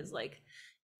my head is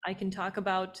I can talk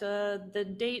about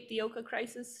the date the Oka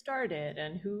crisis started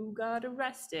and who got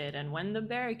arrested and when the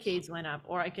barricades went up,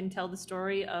 or I can tell the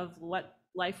story of what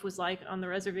life was like on the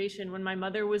reservation when my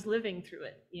mother was living through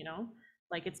it.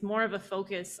 It's more of a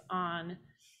focus on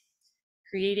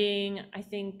creating, I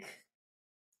think,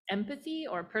 empathy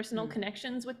or personal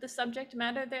connections with the subject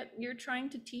matter that you're trying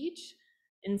to teach,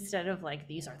 instead of like,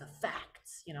 these are the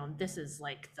facts, you know, this is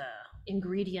like the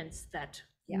ingredients that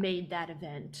made that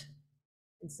event,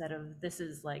 instead of this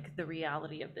is like the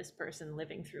reality of this person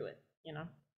living through it, you know,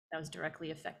 that was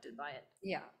directly affected by it.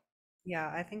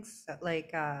 Yeah, I think so.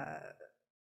 Like,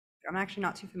 I'm actually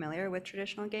not too familiar with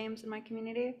traditional games in my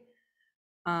community.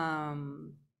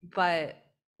 But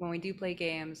when we do play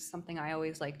games, something I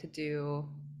always like to do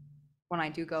when I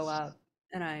do go up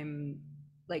and I'm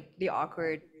like the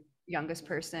awkward youngest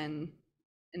person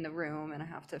in the room and I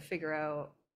have to figure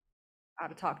out how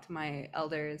to talk to my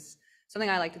elders, something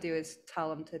I like to do is tell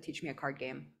them to teach me a card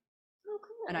game. Oh,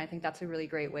 cool. And I think that's a really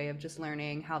great way of just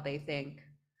learning how they think,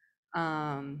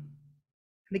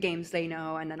 the games they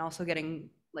know, and then also getting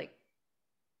like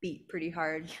beat pretty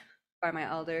hard by my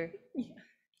elder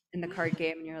in the card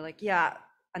game, and you're like, yeah,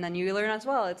 and then you learn as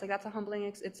well. It's like, that's a humbling,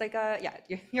 it's like a,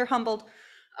 you're humbled,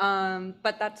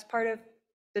 but that's part of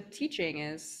the teaching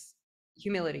is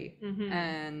humility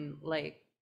and like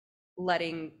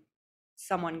letting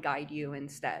someone guide you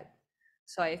instead.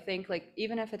 So I think like,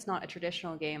 even if it's not a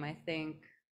traditional game, I think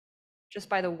just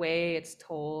by the way it's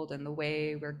told and the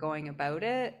way we're going about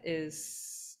it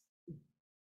is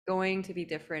going to be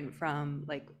different from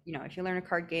like, you know, if you learn a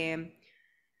card game,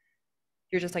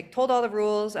 you're just like told all the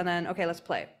rules and then, okay, let's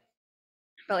play.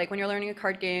 But like when you're learning a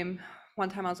card game, one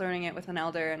time I was learning it with an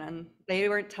elder and then they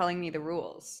weren't telling me the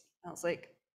rules. I was like,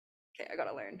 okay, I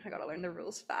gotta learn the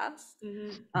rules fast.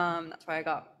 That's why I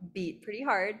got beat pretty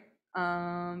hard.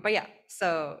 But yeah,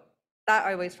 so that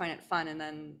I always find it fun. And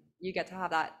then you get to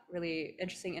have that really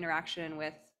interesting interaction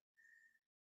with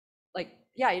like,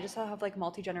 yeah, you just have like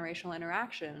multi-generational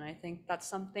interaction. And I think that's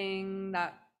something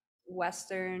that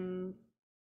Western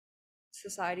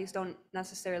societies don't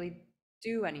necessarily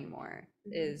do anymore,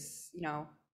 is, you know,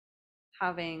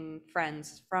 having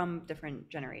friends from different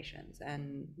generations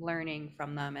and learning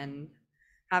from them and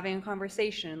having a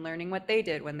conversation and learning what they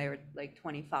did when they were like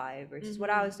 25 versus what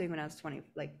I was doing when I was 20,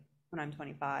 like when I'm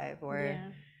 25 or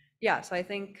so I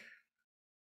think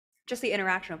just the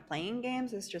interaction of playing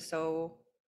games is just so,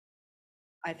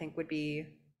 I think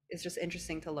it's just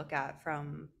interesting to look at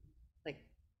from like,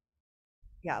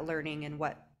 learning and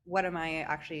what am I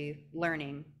actually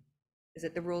learning? Is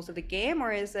it the rules of the game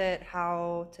or is it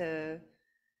how to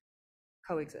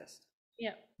coexist?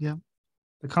 Yeah.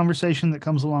 The conversation that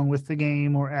comes along with the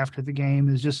game or after the game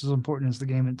is just as important as the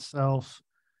game itself.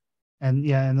 And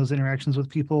and those interactions with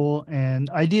people and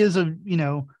ideas of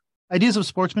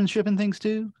sportsmanship and things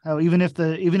too. How even if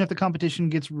the competition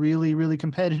gets really, really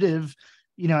competitive,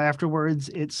 you know, afterwards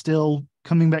it's still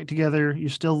coming back together. You're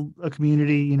still a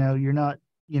community, you know, you're not,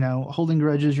 you know, holding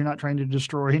grudges, you're not trying to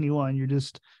destroy anyone. You're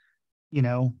just, you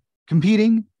know,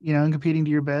 competing, you know, and competing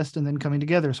to your best and then coming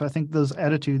together. So I think those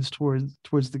attitudes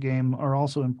towards the game are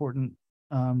also important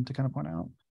to kind of point out.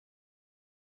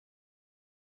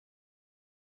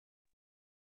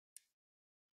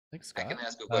 Thanks, Scott. I can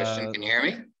ask a question. Can you hear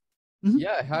me?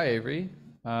 Yeah. Hi, Avery.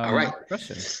 All right.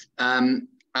 Question.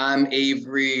 I'm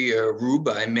Avery Rube.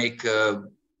 I make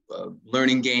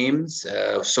learning games,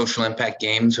 social impact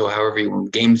games, or however you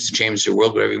want, games to change the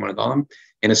world, whatever you want to call them,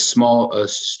 in a small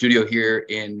studio here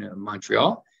in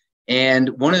Montreal. And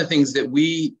one of the things that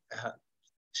we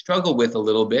struggle with a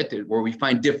little bit, or we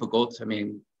find difficult, I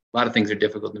mean, a lot of things are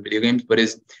difficult in video games, but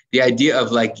is the idea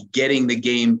of like getting the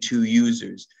game to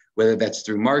users, whether that's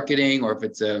through marketing or if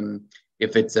it's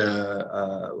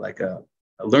like a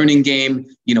learning game,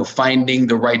 you know, finding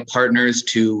the right partners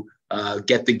to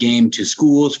get the game to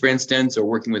schools, for instance, or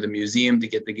working with a museum to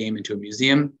get the game into a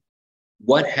museum.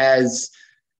 What has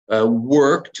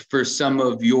worked for some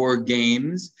of your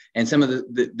games and some of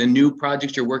the new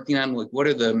projects you're working on? Like, what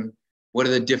are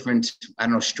the different, I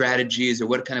don't know, strategies or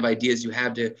what kind of ideas you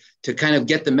have to kind of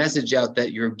get the message out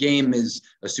that your game is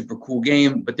a super cool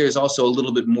game, but there's also a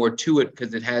little bit more to it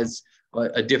because it has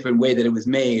a different way that it was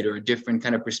made or a different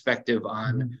kind of perspective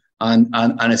on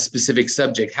a specific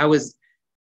subject.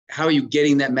 How are you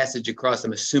getting that message across?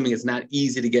 I'm assuming it's not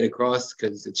easy to get across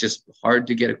because it's just hard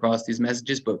to get across these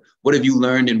messages, but what have you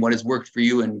learned and what has worked for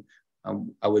you? And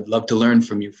I would love to learn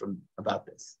from you about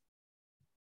this.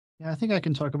 Yeah, I think I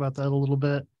can talk about that a little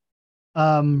bit.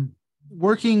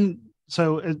 Working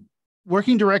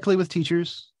directly with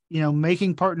teachers, you know,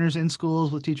 making partners in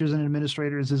schools with teachers and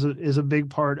administrators is a big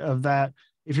part of that.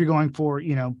 If you're going for,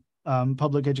 you know,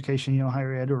 public education, you know,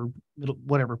 higher ed or middle,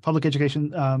 whatever, public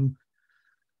education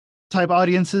type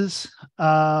audiences,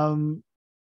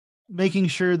 making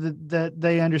sure that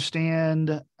they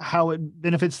understand how it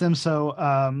benefits them. So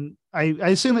I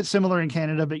assume it's similar in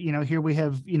Canada, but here we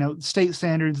have state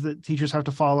standards that teachers have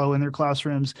to follow in their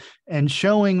classrooms, and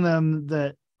showing them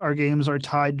that our games are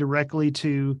tied directly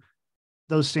to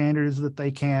those standards, that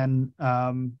they can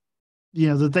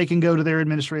that they can go to their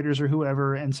administrators or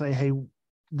whoever and say, hey,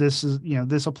 this is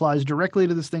this applies directly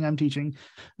to this thing I'm teaching.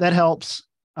 That helps.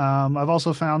 I've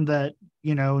also found that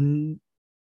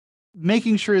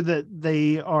making sure that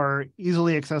they are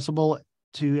easily accessible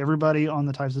to everybody on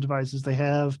the types of devices they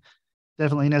have,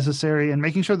 definitely necessary, and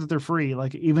making sure that they're free.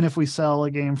 Like, even if we sell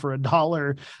a game for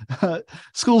 $1,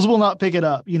 schools will not pick it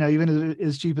up, even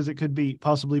as cheap as it could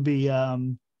possibly be,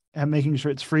 and making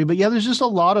sure it's free. But yeah, there's just a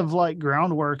lot of like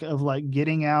groundwork of like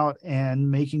getting out and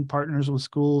making partners with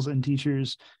schools and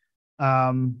teachers.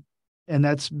 And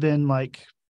that's been like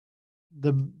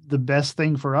the best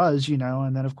thing for us,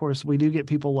 and then of course we do get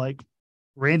people like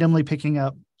randomly picking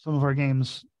up some of our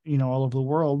games, all over the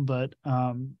world, but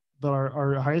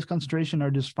our highest concentration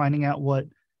are just finding out what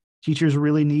teachers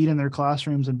really need in their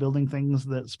classrooms and building things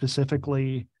that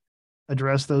specifically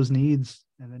address those needs.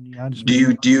 And then just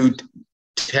do you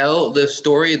tell the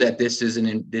story that this is an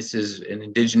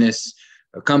Indigenous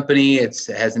company,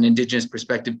 has an Indigenous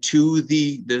perspective to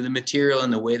the material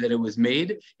and the way that it was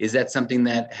made? Is that something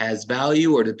that has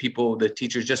value, or do the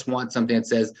teachers just want something that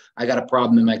says, I got a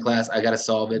problem in my class, I got to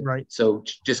solve it, right, so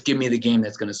just give me the game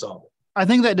that's going to solve it? I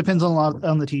think that depends a lot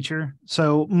on the teacher.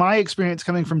 So my experience,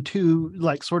 coming from two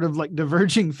like sort of like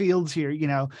diverging fields here,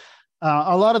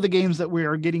 a lot of the games that we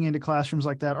are getting into classrooms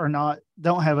like that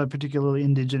don't have a particularly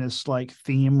Indigenous like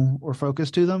theme or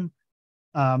focus to them.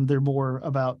 They're more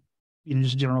about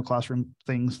just general classroom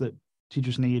things that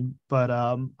teachers need. But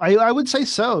I would say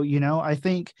so. I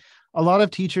think a lot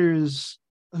of teachers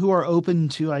who are open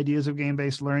to ideas of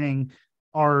game-based learning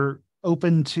are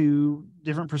open to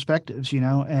different perspectives,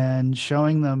 and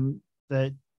showing them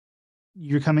that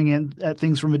you're coming in at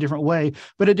things from a different way,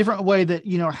 but a different way that,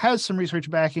 has some research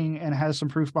backing and has some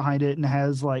proof behind it and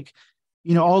has like,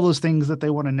 all those things that they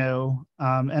want to know.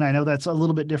 And I know that's a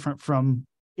little bit different from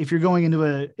if you're going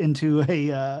into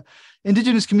a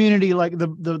Indigenous community, like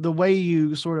the way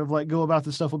you sort of like go about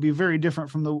this stuff will be very different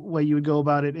from the way you would go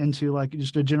about it into like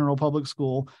just a general public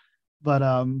school. But,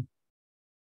 I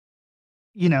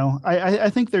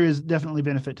think there is definitely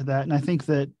benefit to that. And I think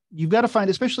that you've got to find,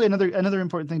 especially another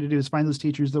important thing to do is find those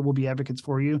teachers that will be advocates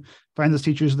for you, find those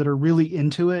teachers that are really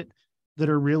into it, that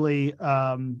are really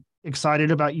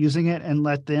excited about using it, and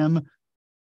let them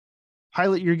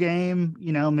pilot your game.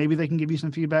 Maybe they can give you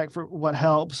some feedback for what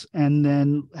helps, and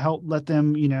then let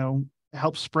them,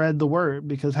 help spread the word,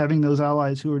 because having those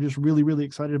allies who are just really, really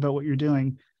excited about what you're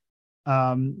doing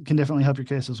can definitely help your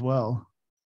case as well.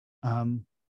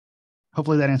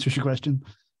 Hopefully that answers your question.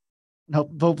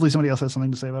 Hopefully somebody else has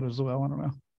something to say about it as well. I don't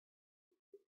know.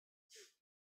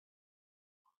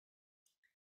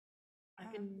 I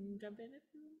can jump in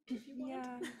if you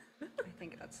want. Yeah,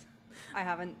 I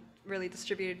haven't really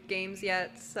distributed games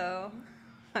yet, so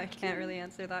I can't really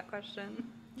answer that question.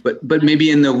 But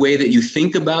maybe in the way that you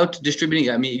think about distributing,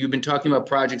 I mean, you've been talking about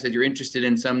projects that you're interested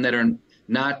in, some that are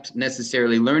not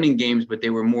necessarily learning games, but they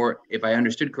were more, if I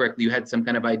understood correctly, you had some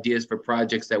kind of ideas for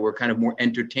projects that were kind of more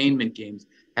entertainment games.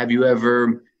 Have you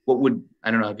ever,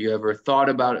 have you ever thought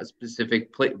about a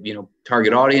specific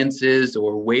target audiences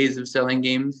or ways of selling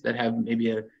games that have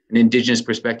maybe an Indigenous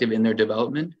perspective in their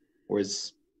development? Or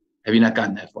have you not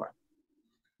gotten that far?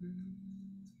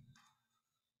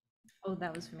 Oh,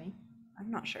 that was for me. I'm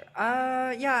not sure.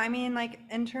 Yeah, I mean, like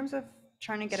in terms of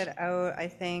trying to get it out, I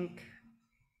think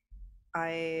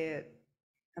I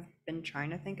have been trying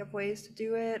to think of ways to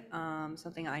do it.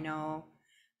 Something I know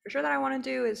for sure that I want to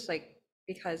do is like,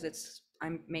 because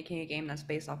I'm making a game that's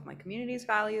based off my community's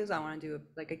values, I want to do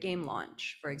like a game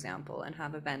launch, for example, and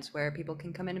have events where people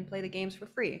can come in and play the games for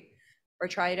free or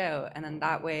try it out. And then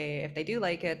that way, if they do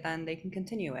like it, then they can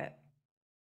continue it.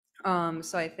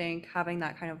 So I think having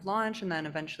that kind of launch and then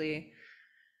eventually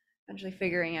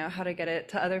figuring out how to get it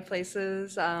to other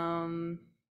places,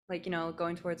 like,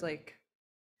 going towards like,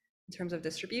 in terms of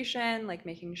distribution, like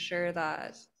making sure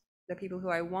that the people who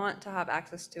I want to have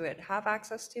access to it have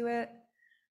access to it.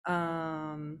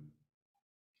 And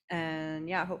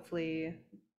yeah, hopefully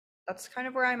that's kind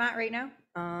of where I'm at right now.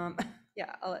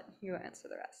 Yeah, I'll let you answer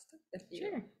the rest if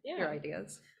you your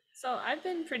ideas. So I've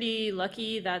been pretty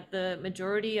lucky that the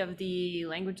majority of the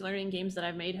language learning games that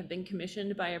I've made have been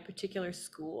commissioned by a particular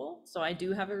school. So I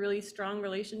do have a really strong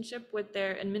relationship with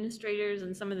their administrators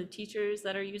and some of the teachers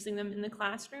that are using them in the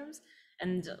classrooms.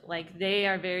 And like, they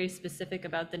are very specific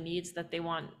about the needs that they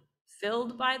want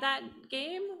filled by that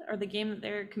game or the game that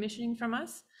they're commissioning from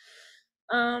us.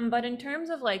 But in terms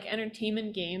of like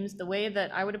entertainment games, the way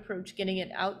that I would approach getting it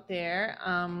out there,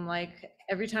 like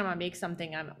every time I make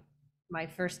something, my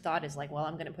first thought is like, well,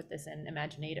 I'm gonna put this in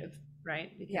Imaginative,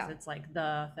 right? Because Yeah. it's like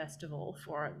the festival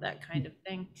for that kind of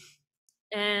thing.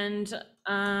 And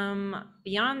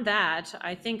beyond that,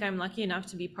 I think I'm lucky enough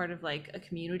to be part of like a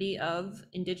community of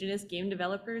Indigenous game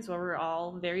developers where we're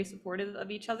all very supportive of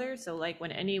each other. So like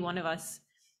when any one of us,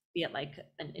 be it like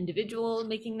an individual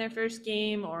making their first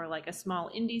game or like a small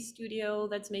indie studio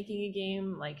that's making a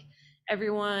game, like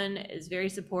everyone is very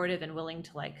supportive and willing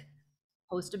to like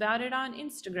post about it on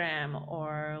Instagram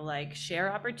or like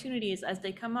share opportunities as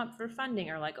they come up for funding,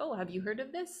 or like, oh, have you heard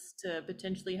of this, to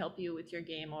potentially help you with your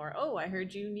game, or oh, I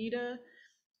heard you need a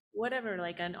whatever,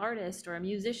 like an artist or a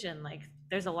musician. Like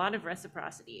there's a lot of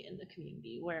reciprocity in the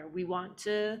community where we want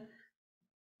to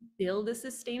build a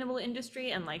sustainable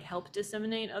industry and like help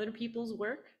disseminate other people's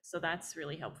work. So that's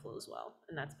really helpful as well.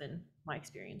 And that's been my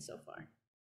experience so far.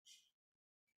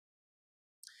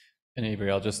 And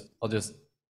Avery, I'll just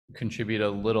contribute a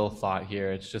little thought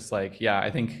here. It's just like, yeah, I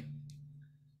think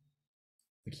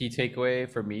the key takeaway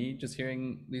for me just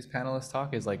hearing these panelists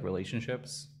talk is like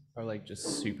relationships are like just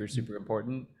super, super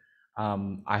important.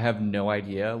 I have no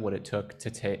idea what it took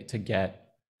to get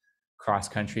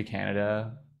cross-country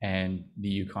Canada and the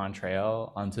Yukon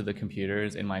Trail onto the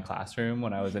computers in my classroom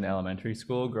when I was in elementary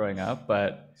school growing up.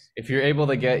 But if you're able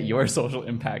to get your social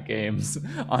impact games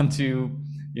onto,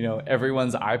 you know,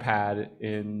 everyone's iPad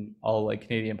in all like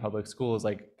Canadian public schools,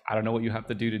 like I don't know what you have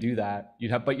to do that.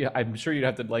 I'm sure you'd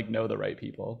have to like know the right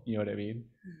people. You know what I mean?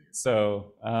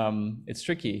 So it's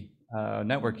tricky.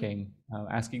 Networking,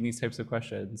 asking these types of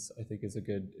questions, I think is a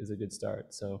good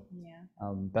start. So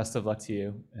Yeah. Best of luck to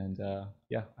you, and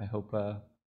yeah, I hope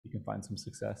you can find some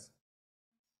success.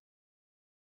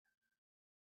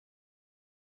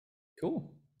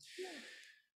 Cool.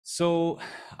 So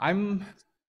I'm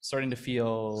starting to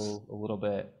feel a little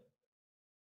bit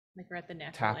Like we're at the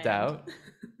natural tapped end. out.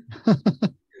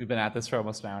 We've been at this for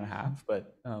almost an hour and a half,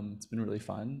 but it's been really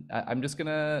fun. I'm just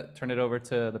gonna turn it over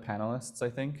to the panelists, I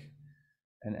think.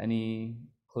 And any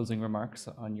closing remarks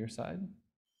on your side?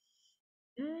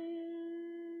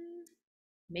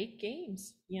 Make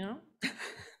games, you know?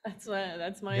 that's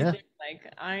my Yeah. thing.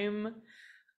 Like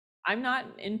I'm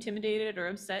not intimidated or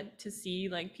upset to see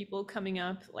like people coming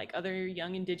up, like other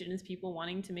young Indigenous people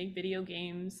wanting to make video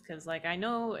games, because like I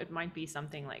know it might be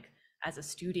something like as a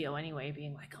studio anyway,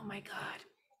 being like, oh my God,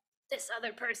 this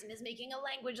other person is making a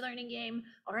language learning game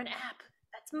or an app.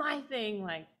 That's my thing.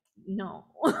 Like, no,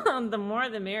 the more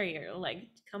the merrier. Like,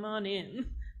 come on in.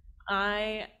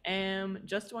 I am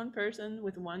just one person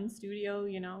with one studio,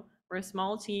 you know, we're a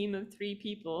small team of 3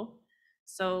 people.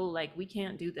 So like, we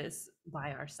can't do this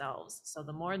by ourselves. So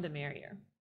the more the merrier.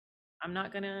 I'm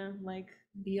not gonna like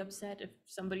be upset if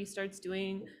somebody starts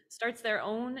their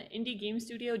own indie game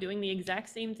studio doing the exact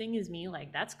same thing as me.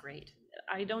 Like, that's great.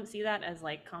 I don't see that as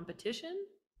like competition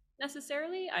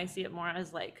necessarily. I see it more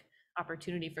as like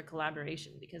opportunity for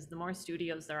collaboration, because the more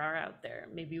studios there are out there,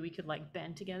 maybe we could like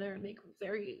band together and make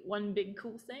one big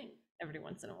cool thing every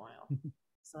once in a while.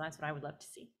 So that's what I would love to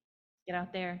see. Get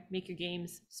out there, make your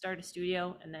games, start a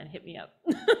studio, and then hit me up.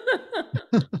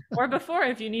 Or before,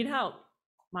 if you need help.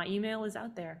 My email is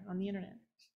out there on the internet.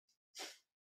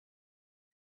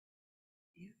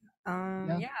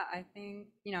 Yeah, I think,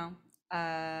 you know,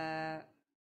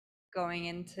 going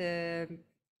into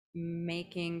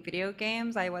making video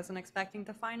games, I wasn't expecting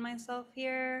to find myself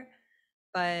here.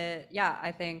 But yeah,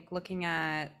 I think looking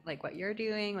at like what you're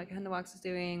doing, what Kahentewaks is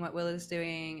doing, what Will is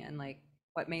doing, and like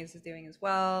what Maize is doing as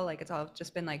well, like it's all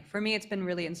just been like, for me, it's been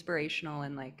really inspirational,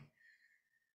 and like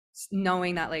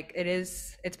knowing that like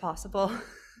it's possible.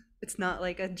 It's not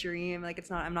like a dream, like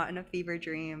I'm not in a fever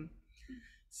dream.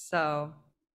 So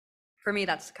for me,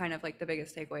 that's kind of like the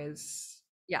biggest takeaway is,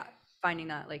 yeah, finding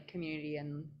that like community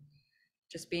and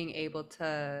just being able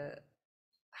to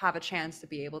have a chance to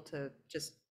be able to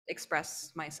just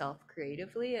express myself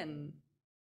creatively, and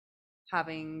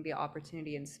having the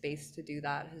opportunity and space to do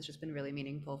that has just been really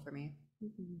meaningful for me.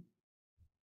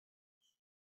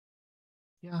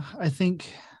 Yeah, I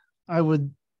think I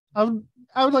would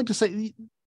like to say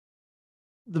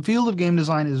the field of game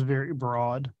design is very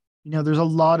broad. You know, there's a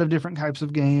lot of different types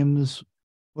of games,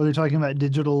 whether you're talking about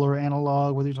digital or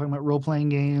analog, whether you're talking about role-playing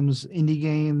games, indie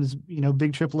games, you know,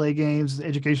 big AAA games,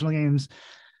 educational games.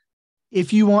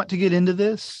 If you want to get into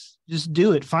this, just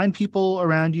do it. Find people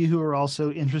around you who are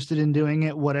also interested in doing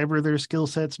it, whatever their skill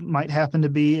sets might happen to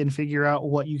be, and figure out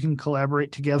what you can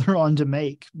collaborate together on to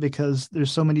make, because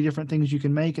there's so many different things you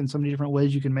can make and so many different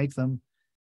ways you can make them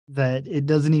that it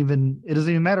doesn't even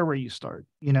matter where you start,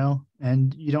 you know,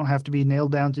 and you don't have to be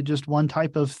nailed down to just one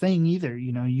type of thing either.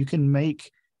 You know, you can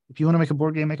make, if you want to make a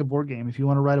board game, make a board game. If you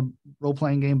want to write a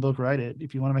role-playing game book, write it.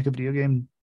 If you want to make a video game,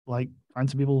 like find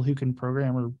some people who can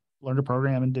program or learn to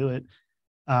program and do it.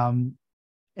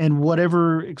 And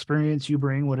whatever experience you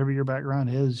bring, whatever your background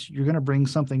is, you're going to bring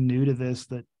something new to this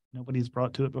that nobody's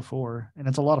brought to it before. And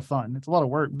it's a lot of fun. It's a lot of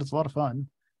work, but it's a lot of fun.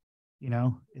 You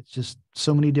know, it's just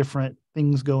so many different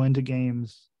things go into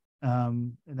games.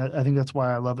 And I think that's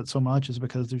why I love it so much, is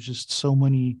because there's just so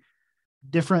many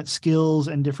different skills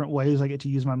and different ways I get to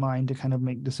use my mind to kind of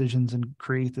make decisions and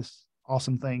create this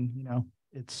awesome thing. You know,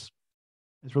 it's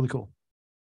really cool.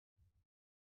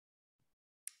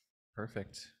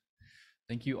 Perfect.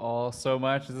 Thank you all so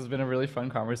much. This has been a really fun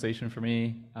conversation for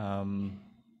me.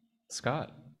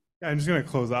 Scott. Yeah, I'm just going to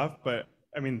close off, but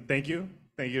I mean, thank you.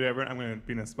 Thank you to everyone. I'm going to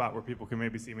be in a spot where people can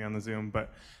maybe see me on the Zoom,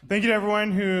 but thank you to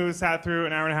everyone who sat through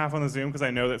an hour and a half on the Zoom, because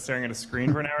I know that staring at a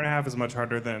screen for an hour and a half is much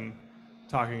harder than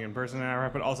talking in person an hour and a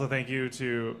half. But also thank you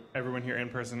to everyone here in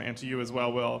person and to you as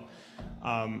well, Will.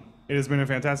 It has been a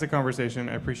fantastic conversation.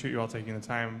 I appreciate you all taking the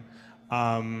time.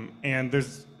 And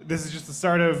this is just the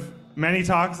start of many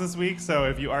talks this week, so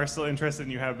if you are still interested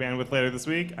and you have bandwidth later this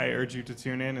week, I urge you to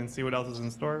tune in and see what else is in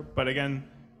store. But again,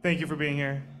 thank you for being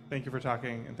here, thank you for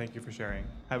talking, and thank you for sharing.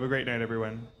 Have a great night,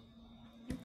 everyone.